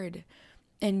hard.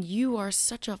 And you are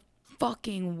such a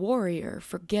fucking warrior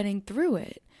for getting through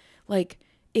it. Like,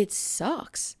 it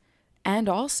sucks. And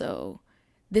also,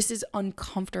 this is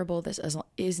uncomfortable. This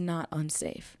is not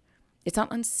unsafe. It's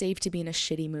not unsafe to be in a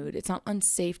shitty mood. It's not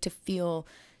unsafe to feel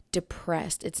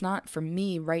depressed. It's not, for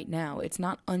me right now, it's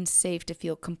not unsafe to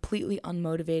feel completely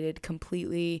unmotivated,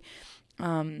 completely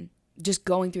just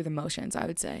going through the motions, I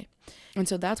would say. And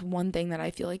so that's one thing that I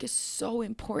feel like is so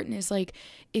important, is like,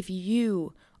 if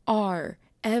you are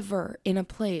ever in a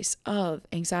place of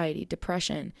anxiety,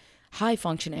 depression, high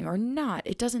functioning or not,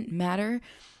 it doesn't matter.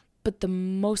 But the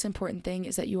most important thing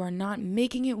is that you are not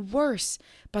making it worse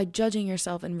by judging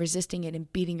yourself and resisting it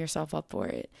and beating yourself up for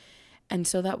it. And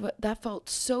so that felt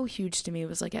so huge to me. It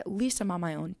was like, at least I'm on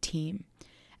my own team.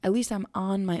 At least I'm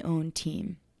on my own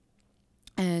team.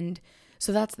 And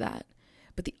so that's that.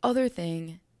 But the other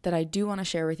thing that I do want to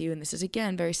share with you, and this is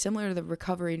again very similar to the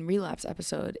recovery and relapse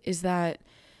episode, is that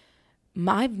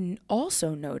I've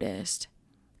also noticed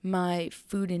my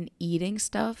food and eating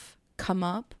stuff come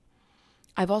up.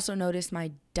 I've also noticed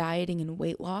my dieting and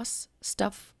weight loss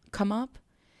stuff come up.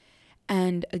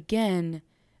 And again,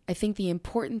 I think the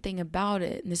important thing about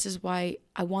it, and this is why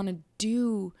I want to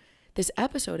do this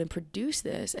episode and produce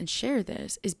this and share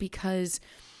this, is because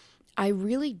I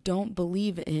really don't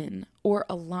believe in or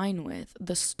align with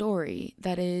the story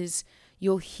that is,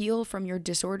 you'll heal from your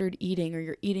disordered eating or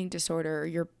your eating disorder or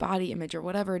your body image or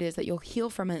whatever it is, that you'll heal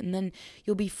from it and then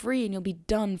you'll be free and you'll be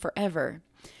done forever.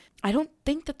 I don't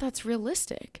think that that's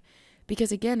realistic,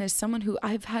 because again, as someone who,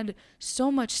 I've had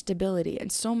so much stability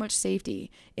and so much safety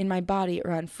in my body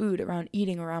around food, around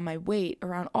eating, around my weight,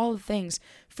 around all the things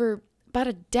for about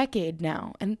a decade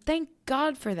now. And thank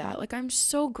God for that. Like, I'm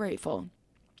so grateful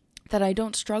that I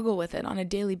don't struggle with it on a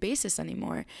daily basis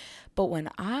anymore. But when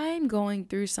I'm going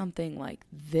through something like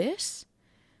this,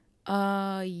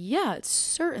 yeah, it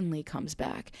certainly comes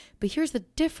back. But here's the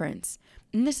difference.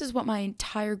 And this is what my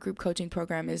entire group coaching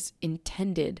program is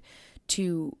intended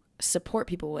to support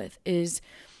people with, is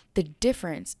the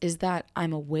difference is that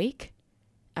I'm awake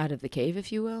out of the cave,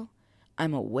 if you will.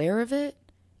 I'm aware of it.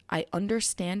 I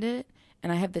understand it.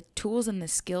 And I have the tools and the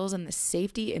skills and the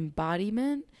safety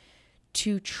embodiment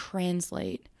to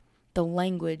translate the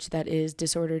language that is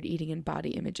disordered eating and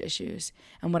body image issues.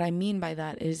 And what I mean by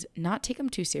that is not take them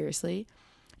too seriously,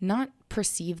 not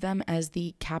perceive them as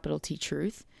the capital T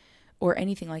truth or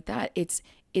anything like that. It's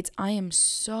I am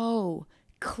so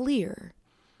clear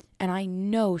and I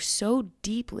know so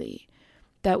deeply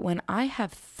that when I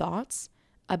have thoughts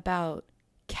about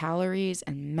calories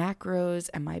and macros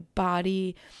and my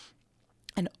body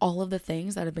and all of the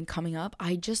things that have been coming up,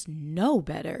 I just know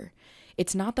better.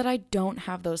 It's not that I don't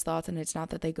have those thoughts and it's not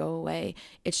that they go away.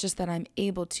 It's just that I'm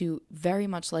able to, very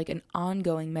much like an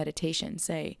ongoing meditation,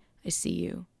 say, I see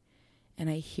you and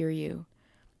I hear you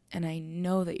and I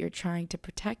know that you're trying to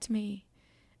protect me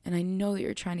and I know that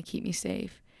you're trying to keep me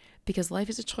safe, because life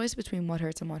is a choice between what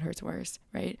hurts and what hurts worse,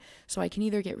 right? So I can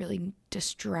either get really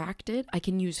distracted, I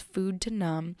can use food to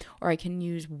numb, or I can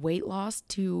use weight loss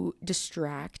to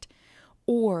distract,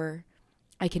 or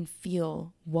I can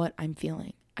feel what I'm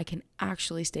feeling. I can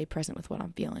actually stay present with what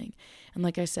I'm feeling. And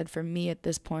like I said, for me at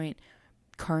this point,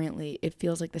 currently, it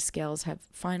feels like the scales have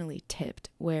finally tipped,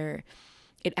 where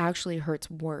it actually hurts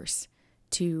worse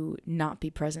to not be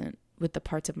present with the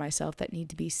parts of myself that need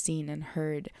to be seen and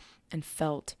heard and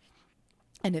felt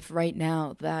And if right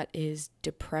now that is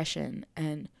depression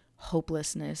and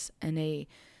hopelessness and a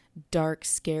dark,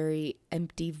 scary,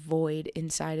 empty void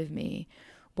inside of me,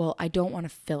 well, I don't want to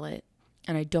fill it,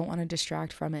 and I don't want to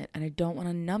distract from it, and I don't want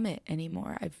to numb it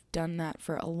anymore. I've done that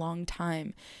for a long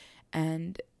time,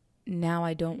 and now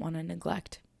I don't want to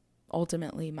neglect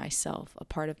ultimately myself, a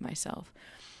part of myself.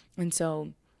 And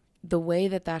so the way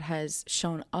that that has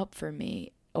shown up for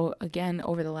me, again,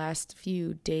 over the last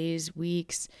few days,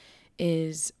 weeks,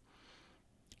 is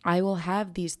I will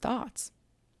have these thoughts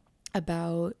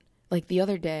about, like the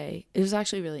other day, it was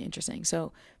actually really interesting.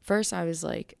 So first I was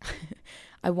like,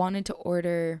 I wanted to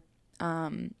order,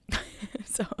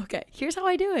 so, okay, here's how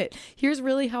I do it. Here's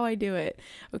really how I do it.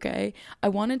 Okay. I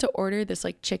wanted to order this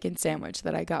like chicken sandwich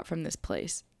that I got from this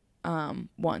place,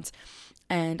 once.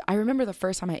 And I remember the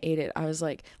first time I ate it, I was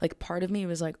like part of me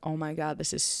was like, oh my God,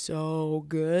 this is so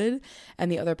good.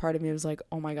 And the other part of me was like,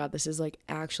 oh my God, this is like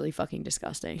actually fucking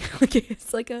disgusting. Like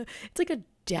it's like a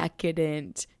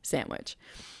decadent sandwich.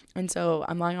 And so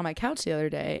I'm lying on my couch the other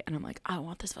day and I'm like, I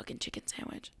want this fucking chicken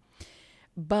sandwich.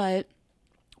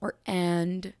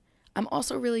 And I'm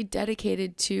also really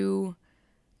dedicated to,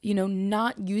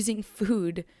 not using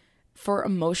food for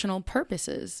emotional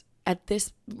purposes at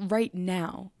this right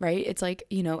now, right? It's like,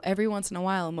 every once in a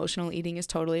while, emotional eating is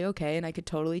totally okay. And I could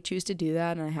totally choose to do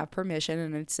that. And I have permission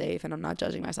and it's safe and I'm not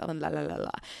judging myself and la, la, la,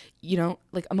 la.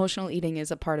 Like emotional eating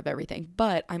is a part of everything,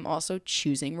 but I'm also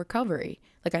choosing recovery.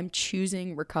 Like I'm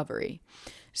choosing recovery.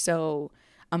 So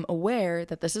I'm aware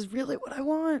that this is really what I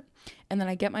want. And then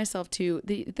I get myself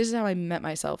this is how I met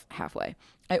myself halfway.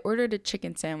 I ordered a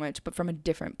chicken sandwich, but from a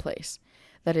different place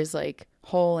that is like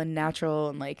whole and natural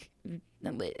and like,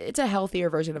 it's a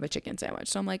healthier version of a chicken sandwich.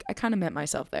 So I'm like, I kind of met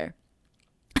myself there.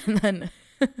 And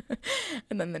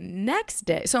then the next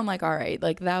day, so I'm like, all right,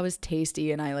 like that was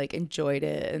tasty and I like enjoyed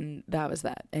it. And that was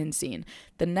that end scene.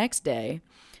 The next day,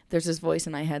 there's this voice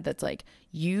in my head that's like,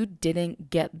 you didn't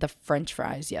get the French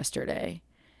fries yesterday.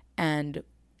 And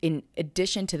in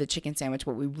addition to the chicken sandwich,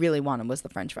 what we really wanted was the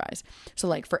French fries. So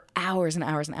like for hours and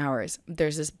hours and hours,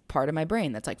 there's this part of my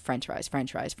brain that's like French fries,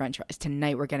 French fries, French fries.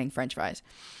 Tonight we're getting French fries.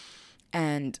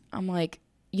 And I'm like,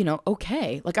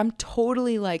 okay, like I'm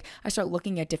totally like, I start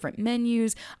looking at different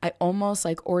menus. I almost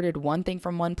like ordered one thing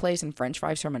from one place and French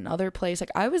fries from another place.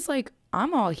 Like I was like,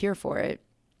 I'm all here for it.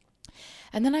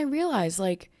 And then I realized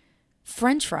like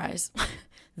French fries,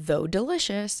 though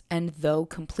delicious and though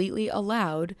completely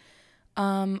allowed,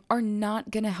 are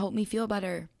not going to help me feel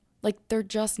better. Like they're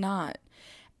just not.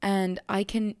 And I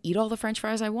can eat all the French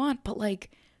fries I want, but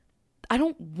like, I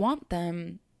don't want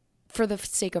them for the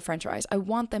sake of French fries. I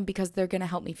want them because they're going to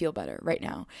help me feel better right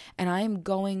now. And I am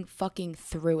going fucking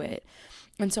through it.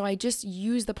 And so I just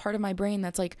use the part of my brain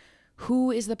that's like,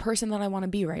 who is the person that I want to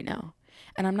be right now?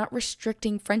 And I'm not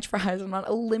restricting French fries. I'm not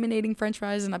eliminating French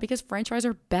fries. And not because French fries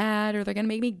are bad or they're going to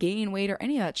make me gain weight or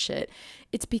any of that shit.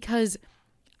 It's because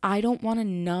I don't want to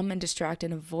numb and distract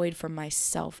and avoid from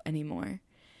myself anymore.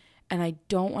 And I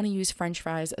don't want to use French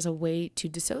fries as a way to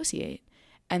dissociate.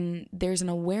 And there's an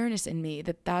awareness in me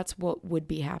that that's what would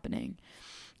be happening.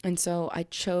 And so I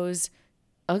chose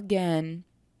again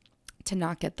to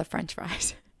not get the French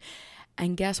fries.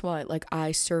 And guess what? Like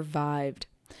I survived.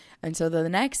 And so the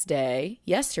next day,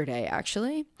 yesterday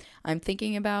actually, I'm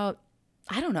thinking about,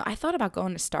 I don't know, I thought about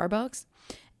going to Starbucks.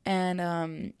 And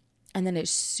then as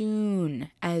soon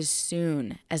as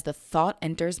the thought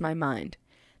enters my mind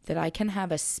that I can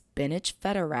have a spinach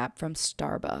feta wrap from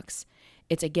Starbucks,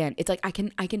 it's like I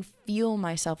can feel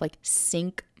myself like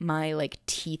sink my like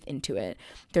teeth into it.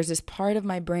 There's this part of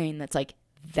my brain that's like,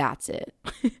 that's it.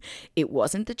 It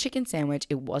wasn't the chicken sandwich.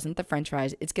 It wasn't the French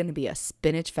fries. It's going to be a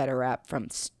spinach feta wrap from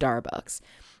Starbucks.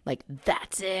 Like,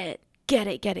 that's it. Get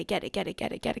it.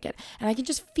 And I can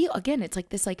just feel, again, it's like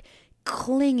this like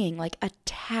clinging, like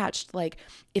attached. Like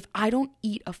if I don't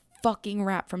eat a fucking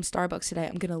wrap from Starbucks today,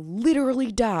 I'm going to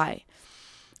literally die.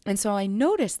 And so I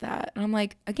noticed that and I'm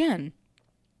like, again,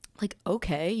 like,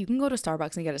 okay, you can go to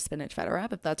Starbucks and get a spinach feta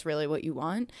wrap if that's really what you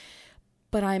want.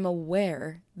 But I'm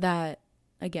aware that,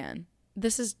 again,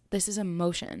 this is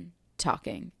emotion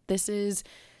talking. This is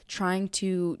trying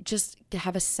to just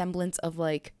have a semblance of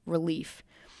like relief.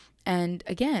 And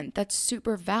again, that's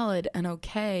super valid and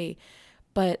okay.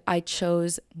 But I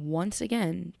chose once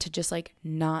again to just like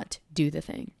not do the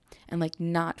thing and like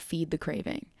not feed the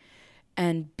craving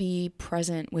and be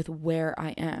present with where I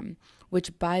am,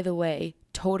 which by the way,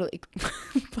 totally,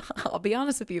 I'll be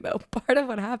honest with you though, part of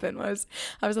what happened was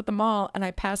I was at the mall and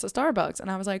I passed a Starbucks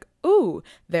and I was like, ooh,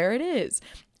 there it is.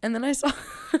 And then I saw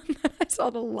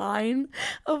the line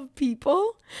of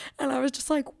people and I was just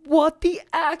like, what the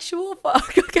actual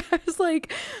fuck? Like, I was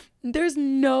like, There's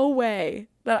no way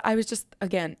that I was just,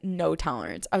 again, no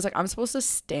tolerance. I was like, I'm supposed to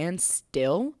stand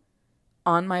still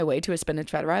on my way to a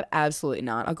spinach feta wrap? Absolutely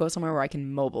not. I'll go somewhere where I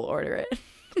can mobile order it.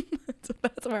 So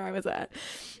that's where I was at.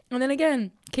 And then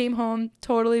again, came home,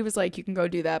 totally was like, you can go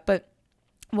do that. But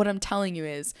what I'm telling you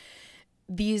is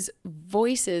these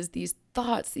voices, these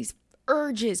thoughts, these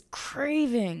urges,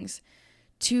 cravings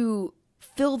to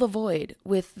fill the void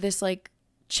with this like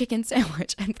chicken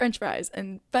sandwich and french fries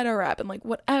and feta wrap and like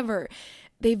whatever,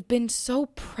 they've been so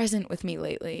present with me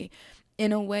lately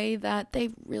in a way that they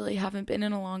really haven't been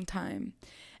in a long time.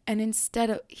 And instead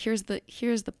of, here's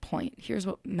the point, here's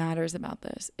what matters about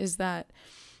this, is that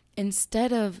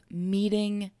instead of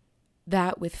meeting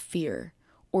that with fear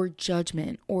or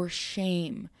judgment or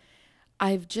shame,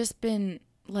 I've just been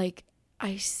like,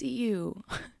 I see you.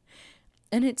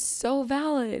 And it's so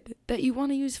valid that you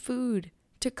want to use food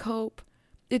to cope.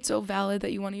 It's so valid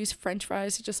that you want to use french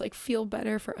fries to just like feel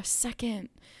better for a second.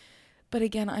 But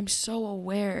again, I'm so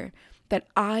aware that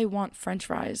I want french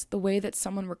fries the way that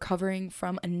someone recovering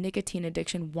from a nicotine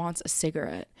addiction wants a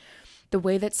cigarette, the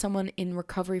way that someone in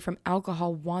recovery from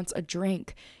alcohol wants a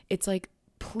drink. It's like,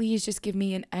 please just give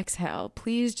me an exhale.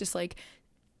 Please just like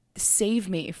save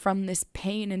me from this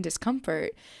pain and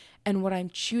discomfort. And what I'm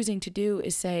choosing to do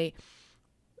is say,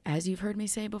 as you've heard me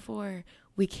say before,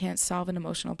 we can't solve an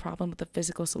emotional problem with a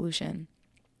physical solution.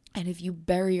 And if you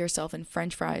bury yourself in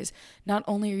french fries, not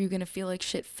only are you going to feel like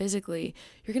shit physically,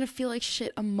 you're going to feel like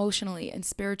shit emotionally and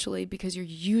spiritually because you're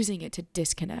using it to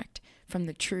disconnect from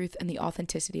the truth and the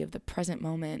authenticity of the present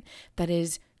moment that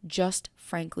is just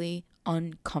frankly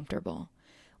uncomfortable.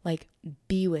 Like,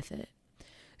 be with it.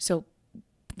 So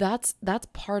that's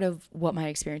part of what my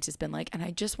experience has been like. And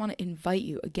I just want to invite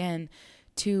you again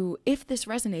to, if this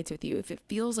resonates with you, if it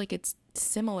feels like it's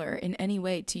similar in any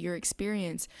way to your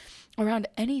experience around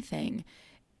anything,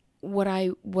 what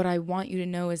I want you to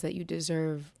know is that you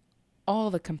deserve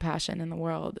all the compassion in the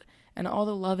world and all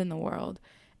the love in the world.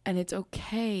 And it's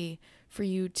okay for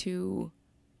you to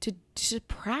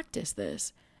practice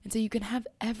this. And so you can have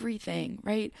everything,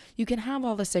 right? You can have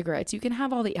all the cigarettes, you can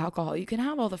have all the alcohol, you can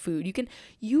have all the food,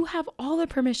 you have all the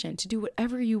permission to do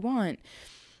whatever you want.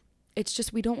 It's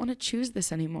just, we don't want to choose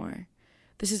this anymore.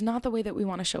 This is not the way that we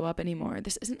want to show up anymore.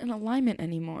 This isn't an alignment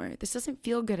anymore. This doesn't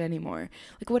feel good anymore.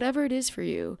 Like, whatever it is for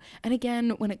you. And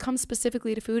again, when it comes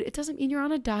specifically to food, it doesn't mean you're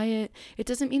on a diet. It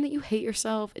doesn't mean that you hate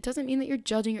yourself. It doesn't mean that you're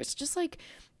judging. It's just like,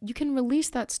 you can release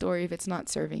that story if it's not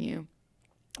serving you.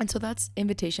 And so that's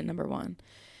invitation number one.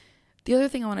 The other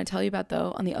thing I want to tell you about,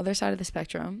 though, on the other side of the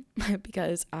spectrum,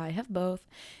 because I have both,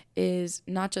 is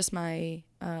not just my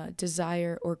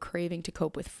desire or craving to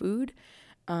cope with food,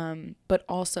 but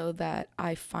also that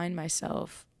I find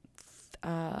myself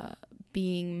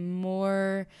being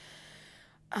more,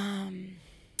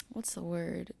 what's the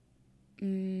word?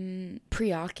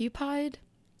 Preoccupied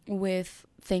with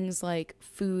things like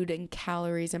food and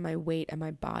calories and my weight and my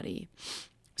body.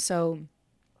 So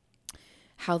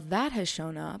how that has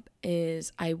shown up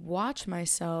is I watch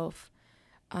myself,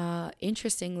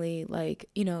 interestingly, like,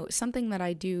 you know, something that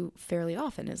I do fairly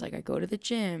often is like I go to the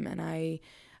gym and I,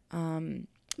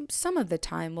 some of the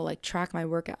time will like track my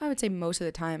workout. I would say most of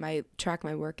the time I track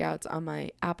my workouts on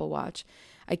my Apple Watch.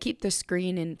 I keep the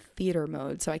screen in theater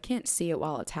mode, so I can't see it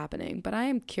while it's happening, but I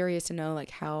am curious to know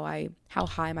like how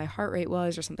high my heart rate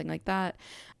was or something like that.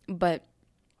 But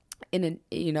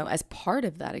as part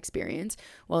of that experience,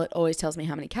 well, it always tells me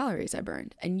how many calories I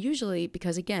burned. And usually,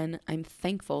 because again, I'm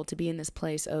thankful to be in this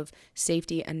place of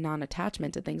safety and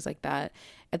non-attachment to things like that.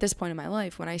 At this point in my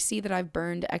life, when I see that I've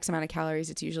burned X amount of calories,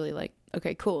 it's usually like,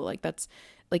 okay, cool. Like, that's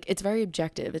like, it's very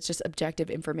objective. It's just objective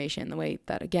information. The way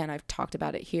that, again, I've talked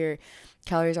about it here,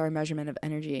 calories are a measurement of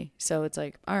energy. So it's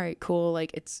like, all right, cool.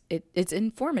 Like, it's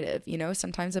informative.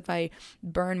 Sometimes if I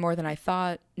burn more than I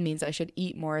thought, it means I should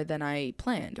eat more than I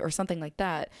planned or something like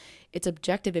that. It's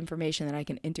objective information that I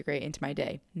can integrate into my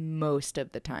day most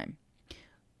of the time.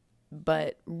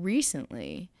 But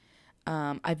recently,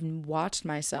 I've watched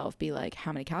myself be like,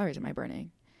 how many calories am I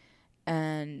burning?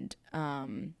 And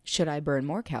should I burn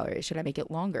more calories? Should I make it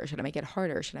longer? Should I make it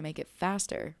harder? Should I make it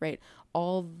faster? Right?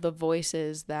 All the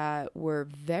voices that were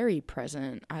very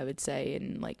present, I would say,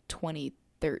 in like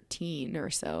 2013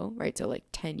 or so, right? So like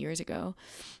 10 years ago,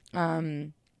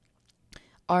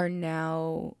 are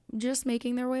now just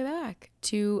making their way back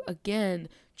to, again,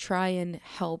 try and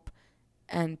help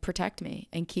and protect me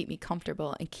and keep me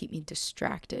comfortable and keep me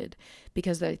distracted.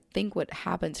 Because I think what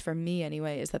happens for me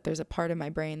anyway is that there's a part of my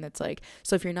brain that's like,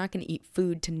 so if you're not going to eat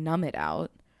food to numb it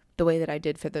out, the way that I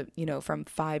did for the, from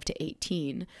 5 to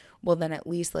 18, well, then at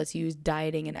least let's use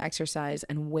dieting and exercise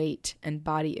and weight and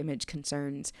body image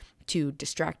concerns to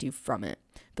distract you from it,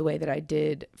 the way that I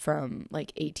did from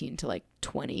like 18 to like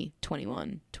 20,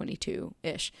 21,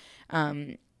 22-ish.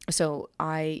 So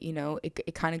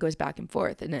it kind of goes back and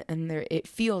forth, and there, it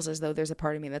feels as though there's a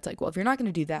part of me that's like, well, if you're not going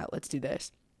to do that, let's do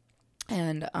this.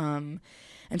 And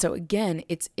so again,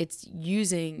 it's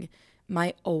using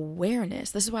my awareness.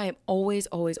 This is why I'm always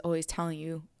telling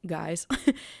you guys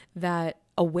that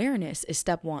awareness is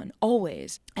step one,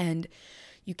 always. And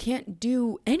you can't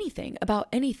do anything about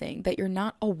anything that you're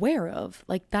not aware of.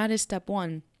 Like, that is step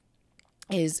one,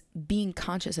 is being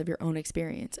conscious of your own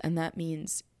experience. And that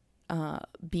means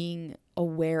being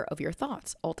aware of your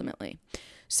thoughts, ultimately.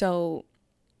 So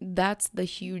that's the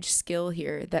huge skill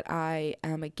here that I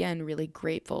am, again, really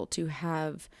grateful to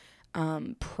have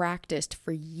practiced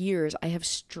for years. I have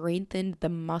strengthened the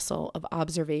muscle of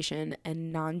observation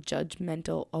and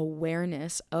non-judgmental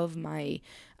awareness of my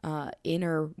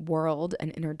inner world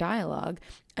and inner dialogue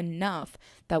enough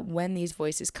that when these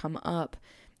voices come up,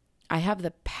 I have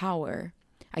the power.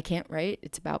 I can't, right?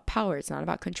 It's about power. It's not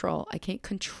about control. I can't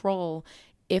control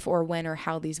if or when or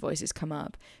how these voices come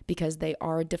up, because they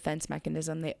are a defense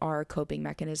mechanism. They are a coping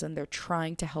mechanism. They're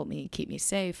trying to help me, keep me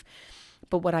safe.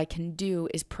 But what I can do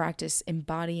is practice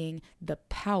embodying the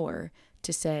power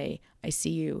to say, I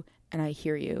see you and I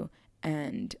hear you,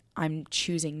 and I'm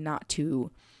choosing not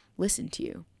to listen to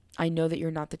you. I know that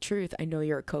you're not the truth. I know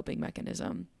you're a coping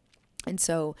mechanism. And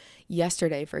so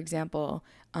yesterday, for example,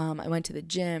 I went to the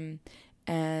gym,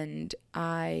 and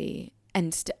I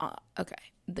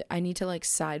need to like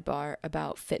sidebar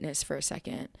about fitness for a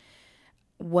second.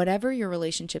 Whatever your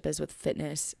relationship is with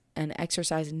fitness and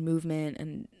exercise and movement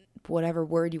and whatever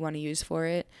word you want to use for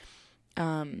it,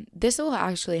 this will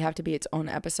actually have to be its own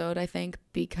episode, I think,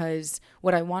 because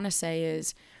what I want to say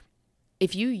is,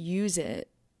 if you use it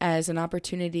as an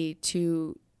opportunity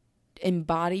to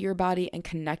embody your body and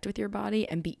connect with your body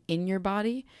and be in your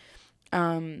body,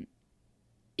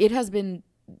 it has been,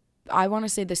 I want to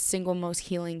say, the single most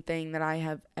healing thing that I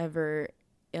have ever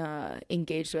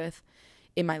engaged with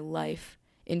in my life,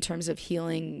 in terms of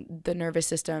healing the nervous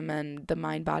system and the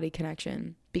mind-body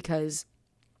connection. Because,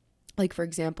 like, for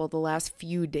example, the last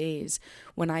few days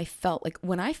when I felt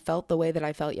the way that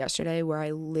I felt yesterday, where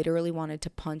I literally wanted to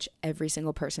punch every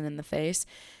single person in the face,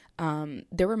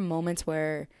 there were moments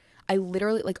where I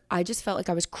literally, like, I just felt like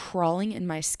I was crawling in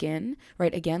my skin,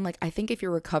 right? Again, like, I think if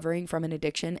you're recovering from an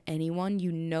addiction, anyone,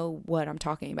 you know what I'm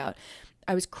talking about.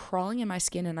 I was crawling in my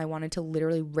skin, and I wanted to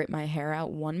literally rip my hair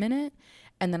out 1 minute,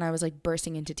 and then I was like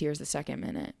bursting into tears the second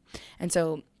minute. And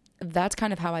so that's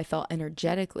kind of how I felt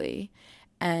energetically.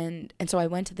 And so I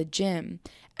went to the gym,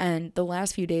 and the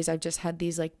last few days I've just had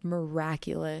these like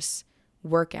miraculous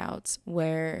workouts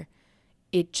where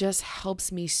it just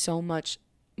helps me so much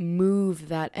move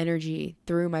that energy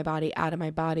through my body, out of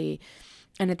my body.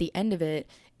 And at the end of it,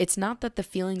 it's not that the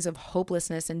feelings of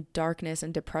hopelessness and darkness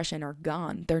and depression are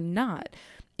gone. They're not.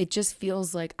 It just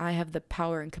feels like I have the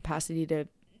power and capacity to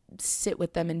sit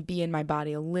with them and be in my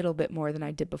body a little bit more than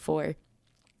I did before.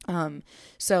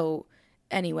 So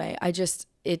anyway,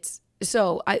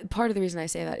 part of the reason I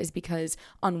say that is because,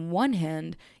 on one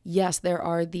hand, yes, there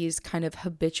are these kind of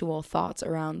habitual thoughts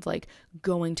around like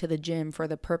going to the gym for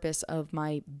the purpose of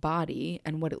my body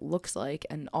and what it looks like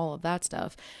and all of that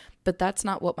stuff. But that's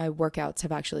not what my workouts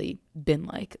have actually been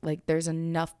like. Like, there's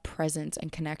enough presence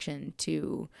and connection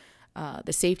to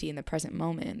the safety in the present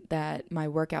moment that my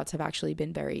workouts have actually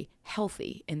been very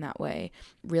healthy in that way,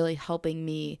 really helping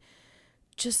me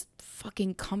just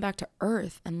fucking come back to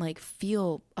earth and like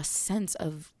feel a sense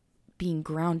of being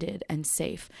grounded and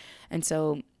safe. And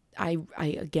so I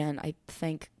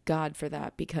thank God for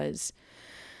that, because,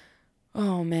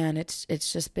 oh man, it's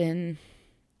just been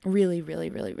really, really,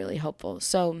 really, really helpful.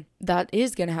 So that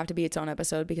is going to have to be its own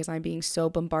episode, because I'm being so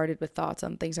bombarded with thoughts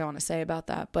on things I want to say about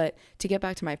that. But to get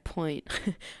back to my point,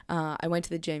 I went to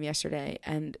the gym yesterday,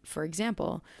 and for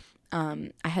example,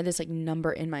 I had this like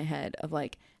number in my head of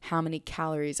like how many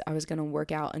calories I was going to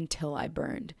work out until I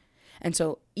burned. And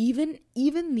so even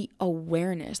the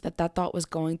awareness that thought was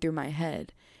going through my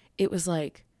head, it was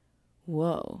like,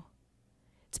 whoa,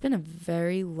 it's been a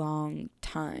very long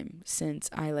time since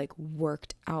I like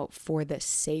worked out for the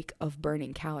sake of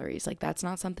burning calories. Like, that's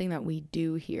not something that we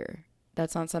do here.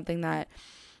 That's not something that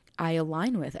I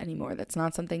align with anymore. That's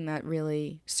not something that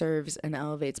really serves and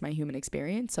elevates my human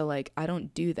experience. So like, I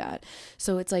don't do that.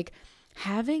 So it's like,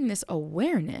 having this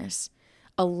awareness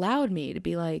allowed me to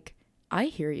be like, I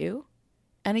hear you.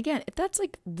 And again, if that's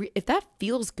like, if that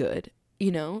feels good,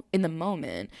 in the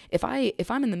moment. If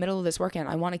I'm in the middle of this workout,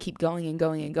 I want to keep going and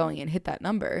going and going and hit that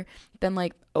number, then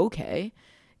like, okay.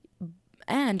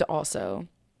 And also,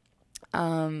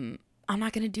 I'm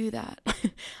not going to do that.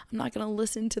 I'm not going to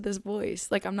listen to this voice.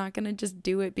 Like, I'm not going to just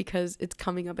do it because it's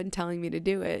coming up and telling me to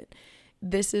do it.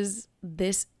 This is,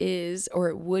 or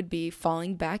it would be,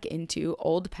 falling back into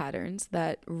old patterns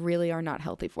that really are not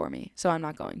healthy for me. So I'm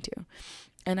not going to.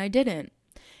 And I didn't.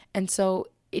 And so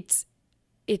it's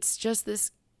just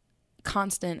this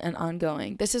constant and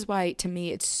ongoing. This is why, to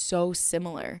me, it's so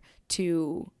similar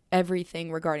to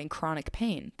everything regarding chronic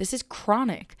pain. This is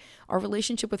chronic. Our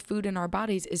relationship with food in our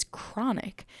bodies is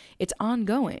chronic. It's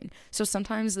ongoing. So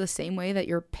sometimes the same way that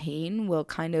your pain will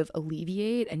kind of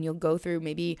alleviate and you'll go through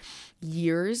maybe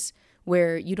years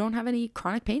where you don't have any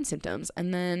chronic pain symptoms,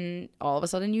 and then all of a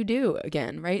sudden you do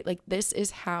again, right? Like, this is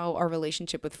how our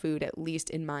relationship with food, at least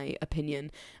in my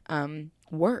opinion,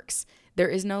 works. There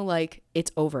is no like,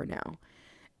 it's over now.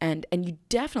 And you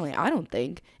definitely, I don't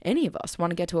think any of us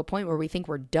want to get to a point where we think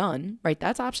we're done, right?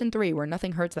 That's option 3, where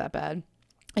nothing hurts that bad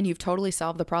and you've totally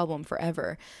solved the problem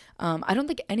forever. I don't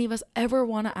think any of us ever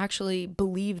want to actually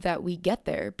believe that we get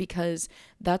there, because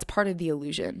that's part of the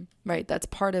illusion, right? That's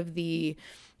part of the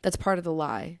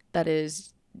lie. That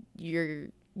is, you're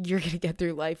going to get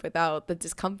through life without the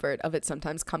discomfort of it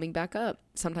sometimes coming back up.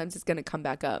 Sometimes it's going to come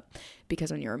back up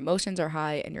because when your emotions are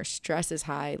high and your stress is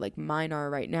high, like mine are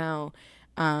right now,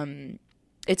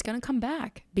 it's going to come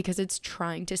back because it's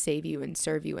trying to save you and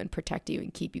serve you and protect you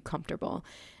and keep you comfortable.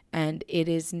 And it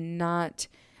is not,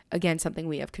 again, something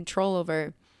we have control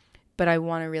over, but I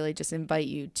want to really just invite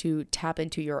you to tap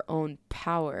into your own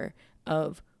power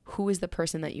of who is the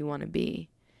person that you want to be.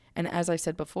 And as I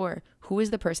said before, who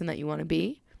is the person that you want to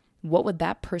be? What would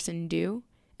that person do?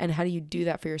 And how do you do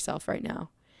that for yourself right now?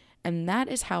 And that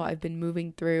is how I've been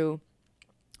moving through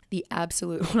the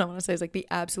absolute, what I want to say is like the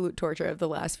absolute torture of the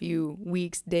last few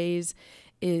weeks, days,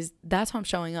 is that's how I'm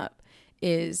showing up,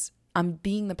 is I'm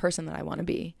being the person that I want to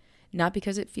be. Not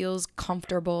because it feels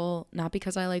comfortable, not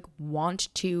because I like want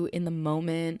to in the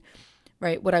moment,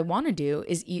 right? What I want to do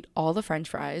is eat all the French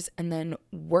fries and then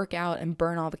work out and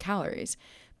burn all the calories.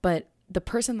 But the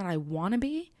person that I want to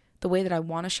be, the way that I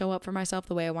want to show up for myself,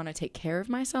 the way I want to take care of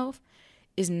myself,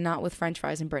 is not with French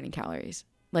fries and burning calories.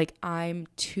 Like, I'm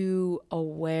too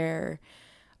aware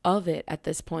of it at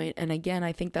this point. And again,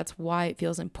 I think that's why it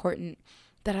feels important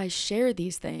that I share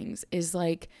these things, is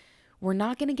like, we're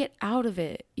not going to get out of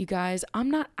it, you guys.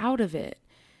 I'm not out of it.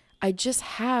 I just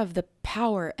have the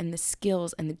power and the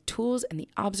skills and the tools and the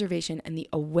observation and the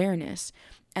awareness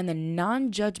and the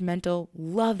non-judgmental,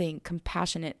 loving,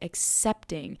 compassionate,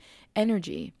 accepting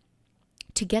energy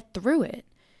to get through it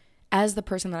as the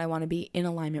person that I want to be, in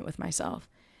alignment with myself.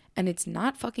 And it's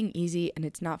not fucking easy, and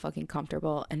it's not fucking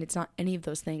comfortable, and it's not any of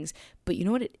those things. But you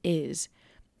know what it is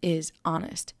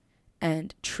honest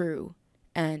and true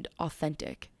and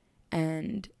authentic.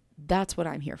 And that's what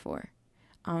I'm here for.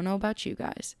 I don't know about you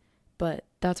guys, but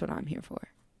that's what I'm here for.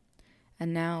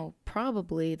 And now,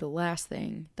 probably the last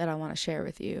thing that I want to share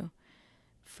with you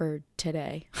for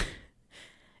today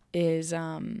is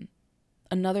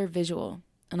another visual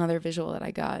that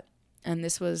I got. And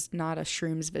this was not a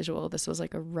shrooms visual. This was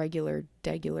like a regular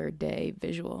day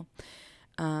visual,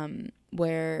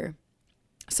 where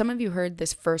some of you heard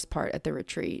this first part at the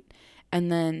retreat. And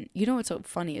then, you know what's so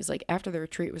funny is, like, after the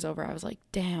retreat was over, I was like,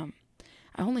 damn,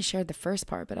 I only shared the first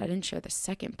part, but I didn't share the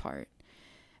second part.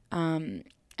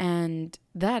 And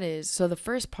that is, so the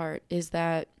first part is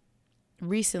that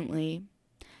recently,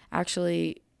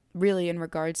 actually, really in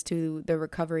regards to the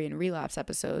recovery and relapse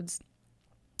episodes,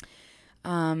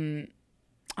 I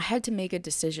had to make a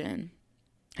decision.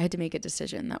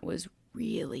 That was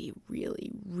really,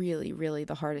 really, really, really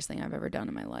the hardest thing I've ever done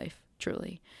in my life,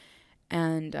 truly.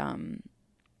 And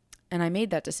I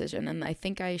made that decision, and I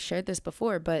think I shared this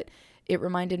before, but it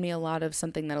reminded me a lot of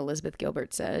something that Elizabeth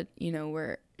Gilbert said,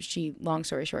 where she, long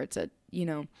story short, said,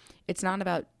 it's not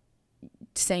about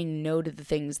saying no to the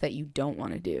things that you don't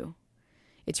want to do.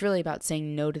 It's really about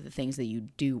saying no to the things that you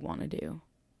do want to do.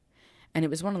 And it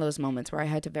was one of those moments where I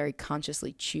had to very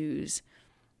consciously choose,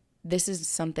 this is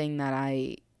something that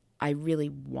I really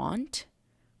want,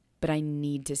 but I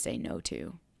need to say no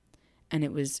to. And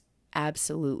it was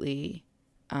absolutely,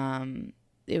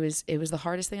 it was the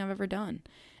hardest thing I've ever done.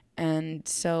 And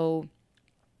so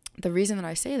the reason that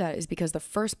I say that is because the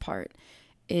first part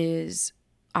is,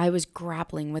 I was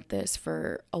grappling with this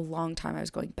for a long time. I was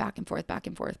going back and forth.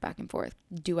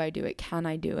 Do I do it? Can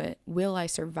I do it? Will I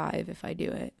survive if I do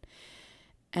it?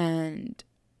 And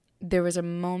there was a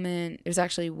moment, it was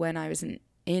actually when I was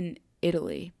in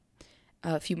Italy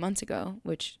a few months ago,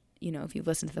 which if you've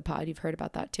listened to the pod, you've heard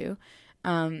about that too.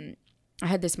 I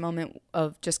had this moment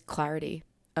of just clarity,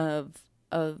 of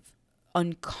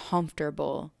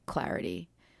uncomfortable clarity,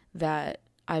 that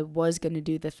I was going to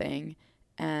do the thing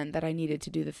and that I needed to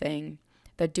do the thing,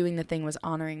 that doing the thing was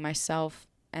honoring myself,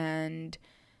 and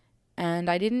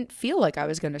I didn't feel like I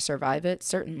was going to survive it,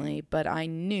 certainly, but I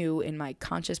knew in my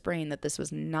conscious brain that this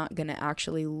was not going to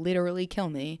actually literally kill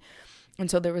me.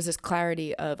 And so there was this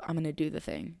clarity of, I'm going to do the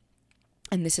thing,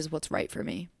 and this is what's right for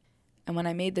me. And when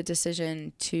I made the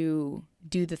decision to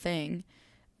do the thing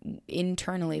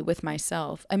internally with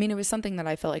myself, I mean, it was something that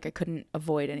I felt like I couldn't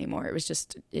avoid anymore.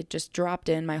 It just dropped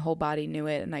in, my whole body knew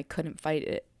it, and I couldn't fight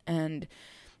it. And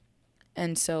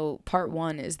so part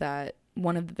one is that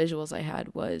one of the visuals I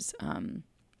had was,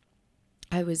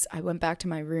 I went back to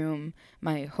my room,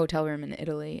 my hotel room in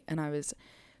Italy, and I was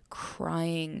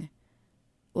crying,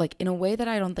 like in a way that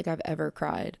I don't think I've ever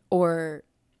cried. Or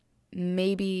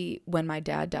maybe when my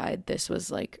dad died, this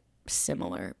was like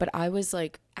similar, but I was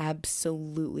like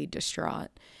absolutely distraught,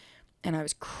 and I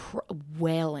was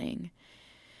wailing.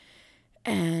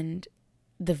 And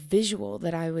the visual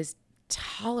that I was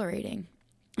tolerating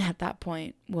at that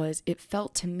point was, it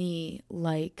felt to me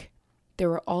like there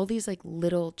were all these like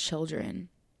little children,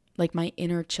 like my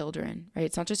inner children, right?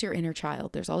 It's not just your inner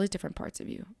child. There's all these different parts of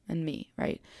you and me,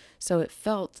 right? So it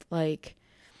felt like,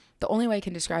 the only way I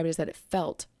can describe it is that it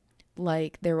felt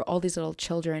like there were all these little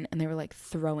children, and they were like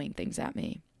throwing things at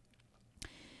me.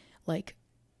 Like,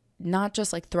 not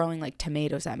just like throwing like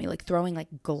tomatoes at me, like throwing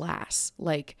like glass.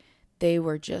 Like, they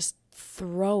were just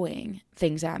throwing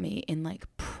things at me in like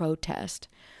protest.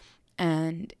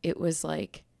 And it was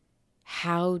like,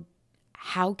 how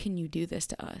can you do this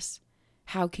to us?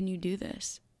 How can you do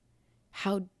this?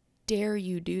 How dare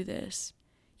you do this?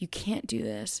 You can't do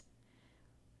this.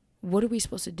 What are we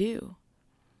supposed to do?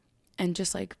 And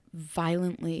just like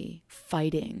violently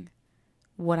fighting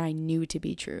what I knew to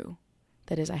be true.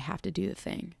 That is, I have to do the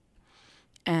thing.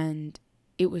 And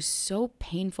it was so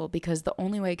painful, because the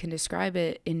only way I can describe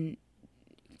it in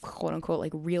quote unquote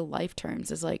like real life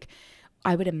terms is like,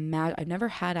 I would imagine, I've never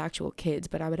had actual kids,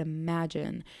 but I would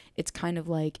imagine it's kind of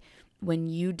like when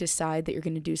you decide that you're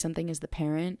going to do something as the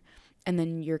parent, and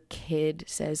then your kid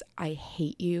says, I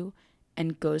hate you,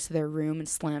 and goes to their room and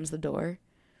slams the door.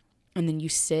 And then you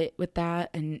sit with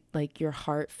that, and like your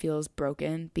heart feels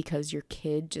broken because your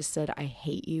kid just said, I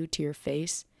hate you, to your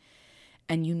face.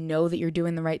 And you know that you're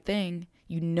doing the right thing.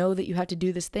 You know that you have to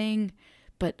do this thing.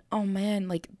 But oh man,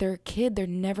 like, they're a kid, they're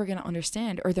never going to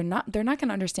understand, or they're not going to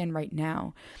understand right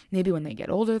now. Maybe when they get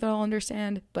older, they'll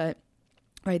understand. But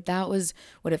right, that was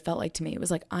what it felt like to me. It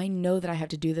was like, I know that I have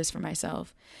to do this for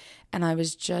myself. And I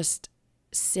was just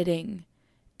sitting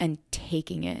and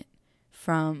taking it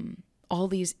from all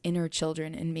these inner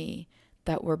children in me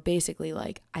that were basically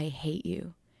like, I hate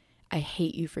you. I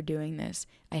hate you for doing this.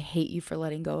 I hate you for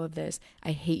letting go of this.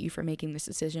 I hate you for making this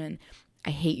decision.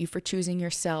 I hate you for choosing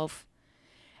yourself.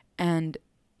 And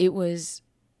it was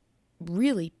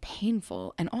really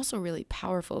painful and also really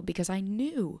powerful, because I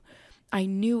knew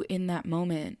in that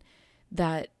moment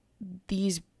that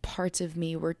these parts of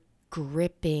me were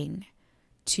gripping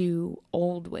to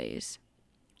old ways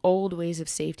of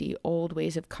safety, old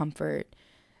ways of comfort,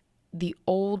 the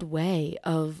old way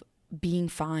of being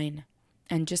fine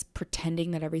and just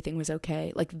pretending that everything was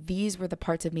okay. Like, these were the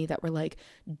parts of me that were like,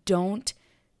 don't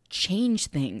change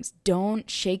things, don't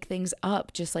shake things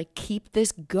up, just like keep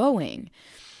this going.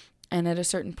 And at a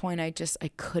certain point, I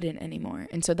couldn't anymore.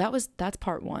 And so that's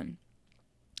part one.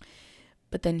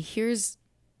 But then here's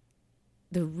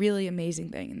the really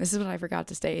amazing thing, and this is what I forgot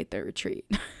to say at the retreat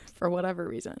for whatever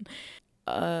reason.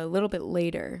 A little bit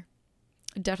later,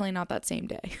 definitely not that same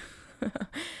day,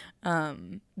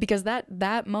 because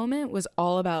that moment was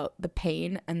all about the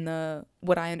pain and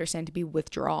what I understand to be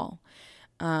withdrawal,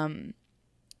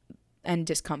 and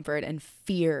discomfort and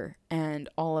fear and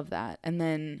all of that. And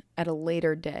then at a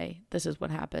later day, this is what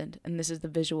happened, and this is the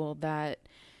visual that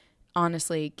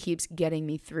honestly keeps getting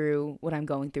me through what I'm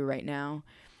going through right now,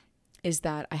 is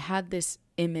that I had this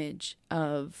image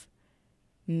of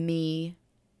me,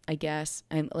 I guess,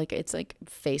 and like, it's like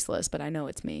faceless, but I know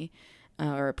it's me,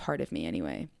 or a part of me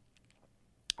anyway.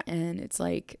 And it's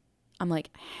like, I'm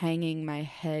like hanging my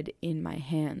head in my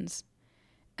hands,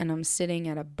 and I'm sitting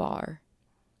at a bar,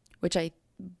 which I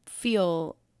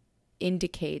feel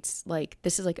indicates like,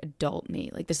 this is like adult me.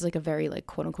 Like, this is like a very like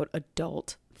quote unquote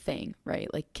adult thing,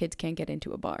 right? Like, kids can't get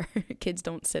into a bar. Kids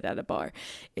don't sit at a bar.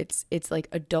 It's like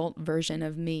adult version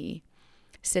of me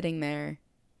sitting there.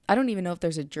 I don't even know if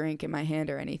there's a drink in my hand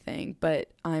or anything,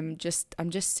 but I'm just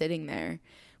sitting there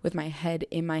with my head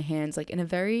in my hands, like in a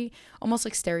very almost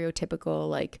like stereotypical,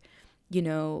 like, you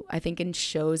know, I think in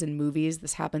shows and movies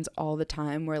this happens all the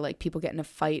time, where like people get in a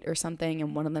fight or something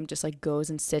and one of them just like goes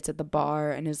and sits at the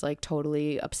bar and is like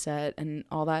totally upset and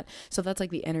all that. So that's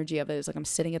like the energy of it, is like I'm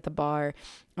sitting at the bar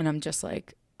and I'm just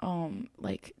like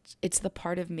it's the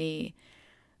part of me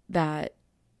that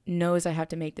knows I have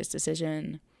to make this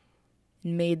decision,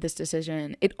 made this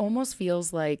decision. It almost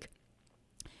feels like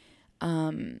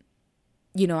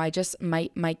you know, I just,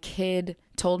 my kid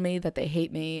told me that they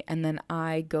hate me, and then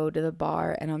I go to the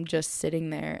bar and I'm just sitting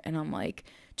there and I'm like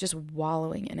just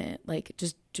wallowing in it, like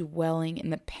just dwelling in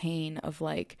the pain of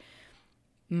like,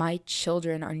 my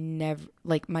children are never,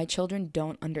 like my children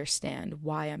don't understand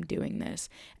why I'm doing this,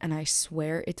 and I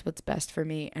swear it's what's best for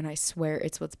me, and I swear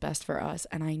it's what's best for us,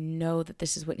 and I know that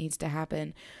this is what needs to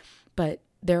happen, but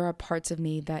there are parts of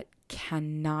me that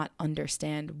cannot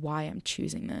understand why I'm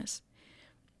choosing this.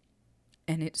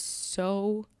 And it's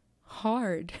so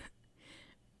hard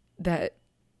that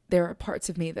there are parts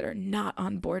of me that are not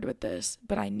on board with this,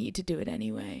 but I need to do it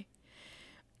anyway.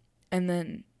 And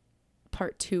then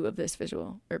part two of this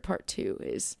visual, or part two,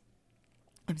 is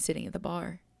I'm sitting at the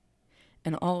bar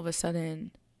and all of a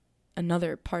sudden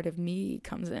another part of me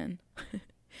comes in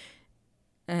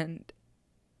and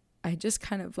I just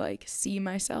kind of like see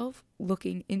myself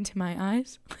looking into my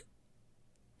eyes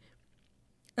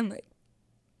and like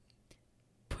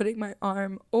putting my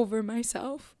arm over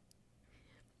myself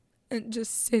and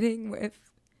just sitting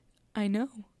with, I know.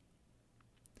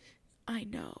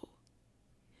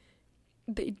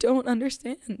 They don't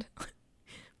understand.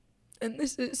 And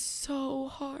this is so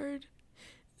hard.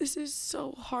 This is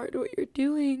so hard what you're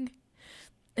doing.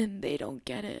 And they don't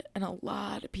get it. And a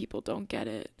lot of people don't get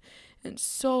it. And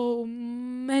so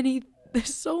many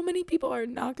people are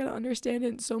not going to understand it.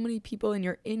 And so many people in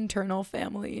your internal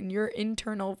family and your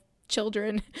internal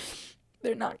children,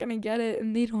 they're not going to get it.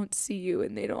 And they don't see you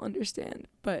and they don't understand.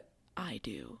 But I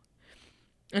do.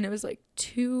 And it was like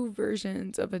two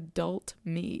versions of adult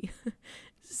me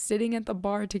sitting at the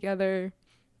bar together,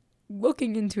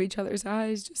 looking into each other's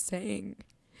eyes, just saying,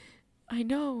 I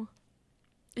know,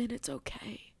 and it's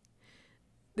okay.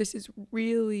 This is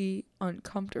really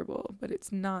uncomfortable, but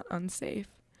it's not unsafe.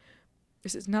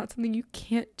 This is not something you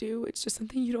can't do. It's just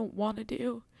something you don't want to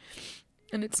do.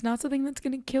 And it's not something that's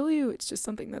going to kill you. It's just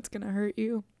something that's going to hurt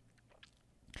you.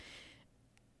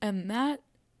 And that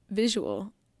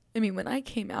visual, I mean, when I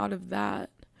came out of that,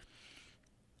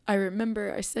 I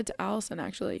remember I said to Allison,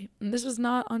 actually, and this was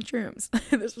not on shrooms,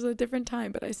 this was a different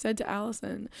time, but I said to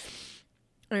Allison,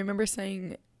 I remember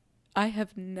saying, I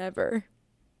have never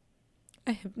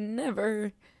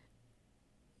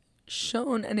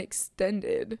shown and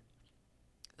extended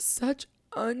such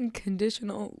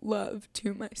unconditional love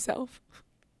to myself.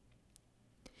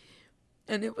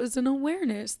 And it was an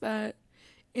awareness that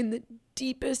in the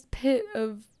deepest pit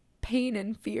of pain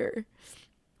and fear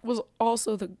was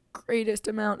also the greatest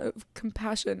amount of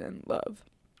compassion and love.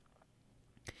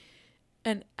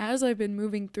 And as I've been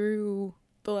moving through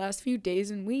the last few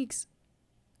days and weeks,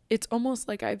 it's almost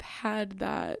like I've had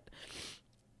that,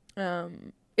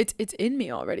 it's in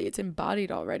me already, it's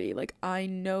embodied already. Like I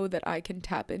know that I can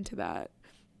tap into that.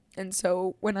 And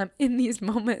so when I'm in these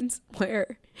moments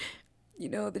where, you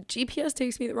know, the GPS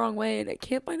takes me the wrong way and I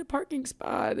can't find a parking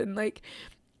spot and like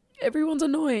everyone's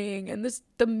annoying and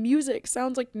the music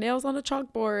sounds like nails on a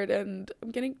chalkboard and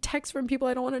I'm getting texts from people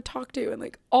I don't want to talk to, and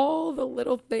like all the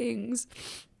little things,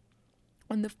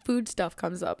 and the food stuff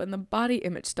comes up and the body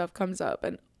image stuff comes up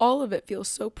and all of it feels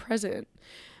so present.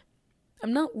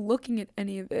 I'm not looking at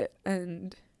any of it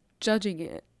and judging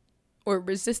it or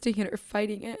resisting it or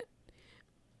fighting it.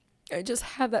 I just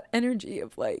have that energy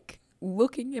of like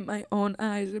looking in my own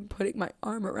eyes and putting my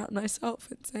arm around myself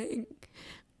and saying,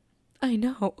 I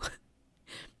know.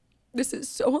 This is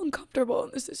so uncomfortable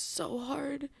and this is so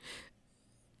hard.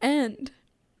 And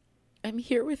I'm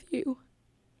here with you.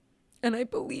 And I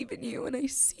believe in you and I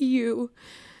see you.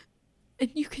 And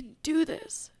you can do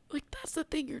this. Like, that's the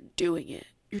thing. You're doing it.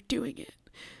 You're doing it.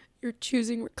 You're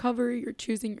choosing recovery. You're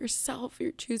choosing yourself.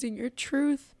 You're choosing your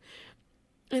truth.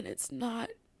 And it's not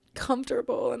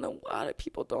comfortable. And a lot of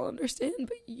people don't understand.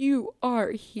 But you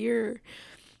are here.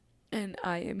 And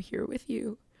I am here with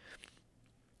you.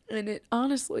 And it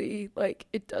honestly, like,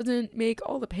 it doesn't make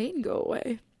all the pain go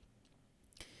away.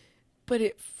 But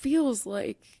it feels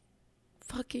like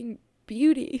fucking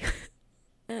beauty.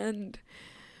 And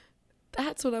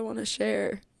that's what I want to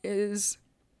share, is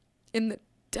in the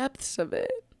depths of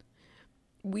it,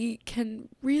 we can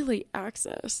really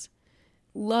access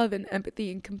love and empathy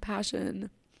and compassion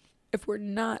if we're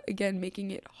not, again,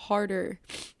 making it harder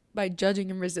by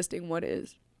judging and resisting what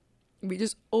is. we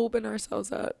just open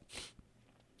ourselves up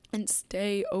and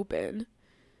stay open,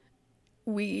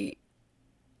 we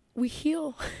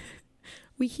heal.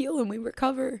 We heal and we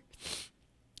recover.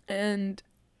 And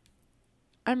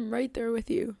I'm right there with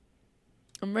you.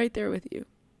 I'm right there with you.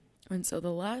 And so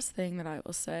the last thing that I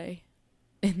will say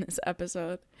in this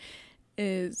episode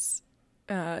is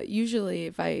usually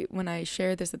when I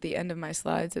share this at the end of my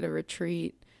slides at a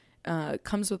retreat, it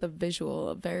comes with a visual,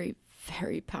 a very,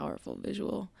 very powerful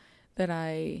visual that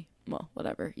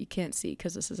whatever, you can't see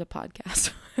because this is a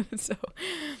podcast. So,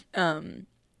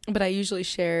 but I usually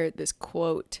share this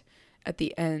quote at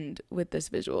the end with this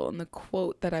visual. And the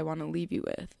quote that I want to leave you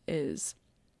with is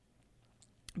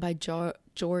by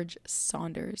George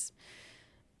Saunders.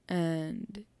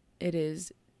 And it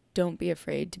is, "Don't be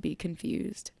afraid to be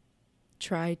confused.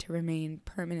 Try to remain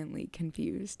permanently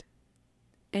confused.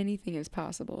 Anything is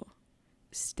possible.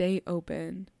 Stay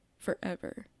open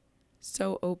forever.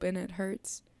 So open it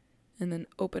hurts. And then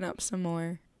open up some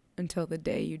more until the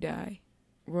day you die.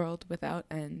 World without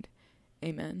end.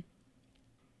 Amen."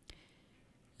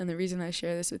 And the reason I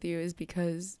share this with you is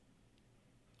because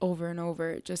over and over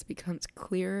it just becomes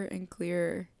clearer and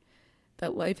clearer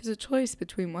that life is a choice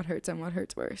between what hurts and what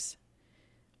hurts worse.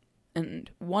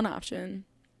 And one option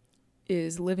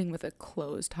is living with a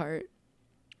closed heart.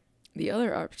 The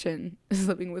other option is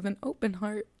living with an open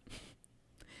heart.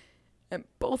 And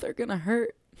both are gonna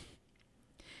hurt.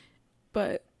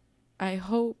 But I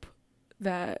hope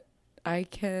that I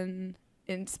can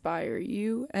inspire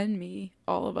you and me,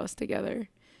 all of us together,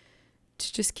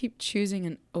 to just keep choosing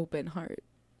an open heart,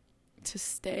 to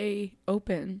stay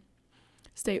open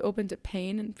to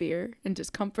pain and fear and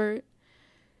discomfort,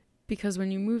 because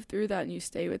when you move through that and you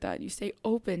stay with that and you stay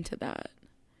open to that,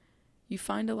 you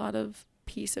find a lot of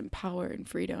peace and power and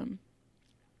freedom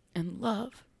and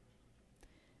love.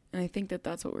 And I think that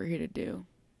that's what we're here to do.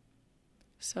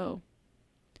 So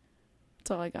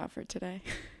that's all I got for today.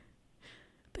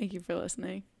 Thank you for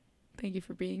listening. Thank you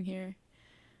for being here.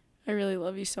 I really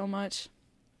love you so much.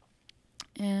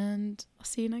 And I'll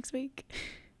see you next week.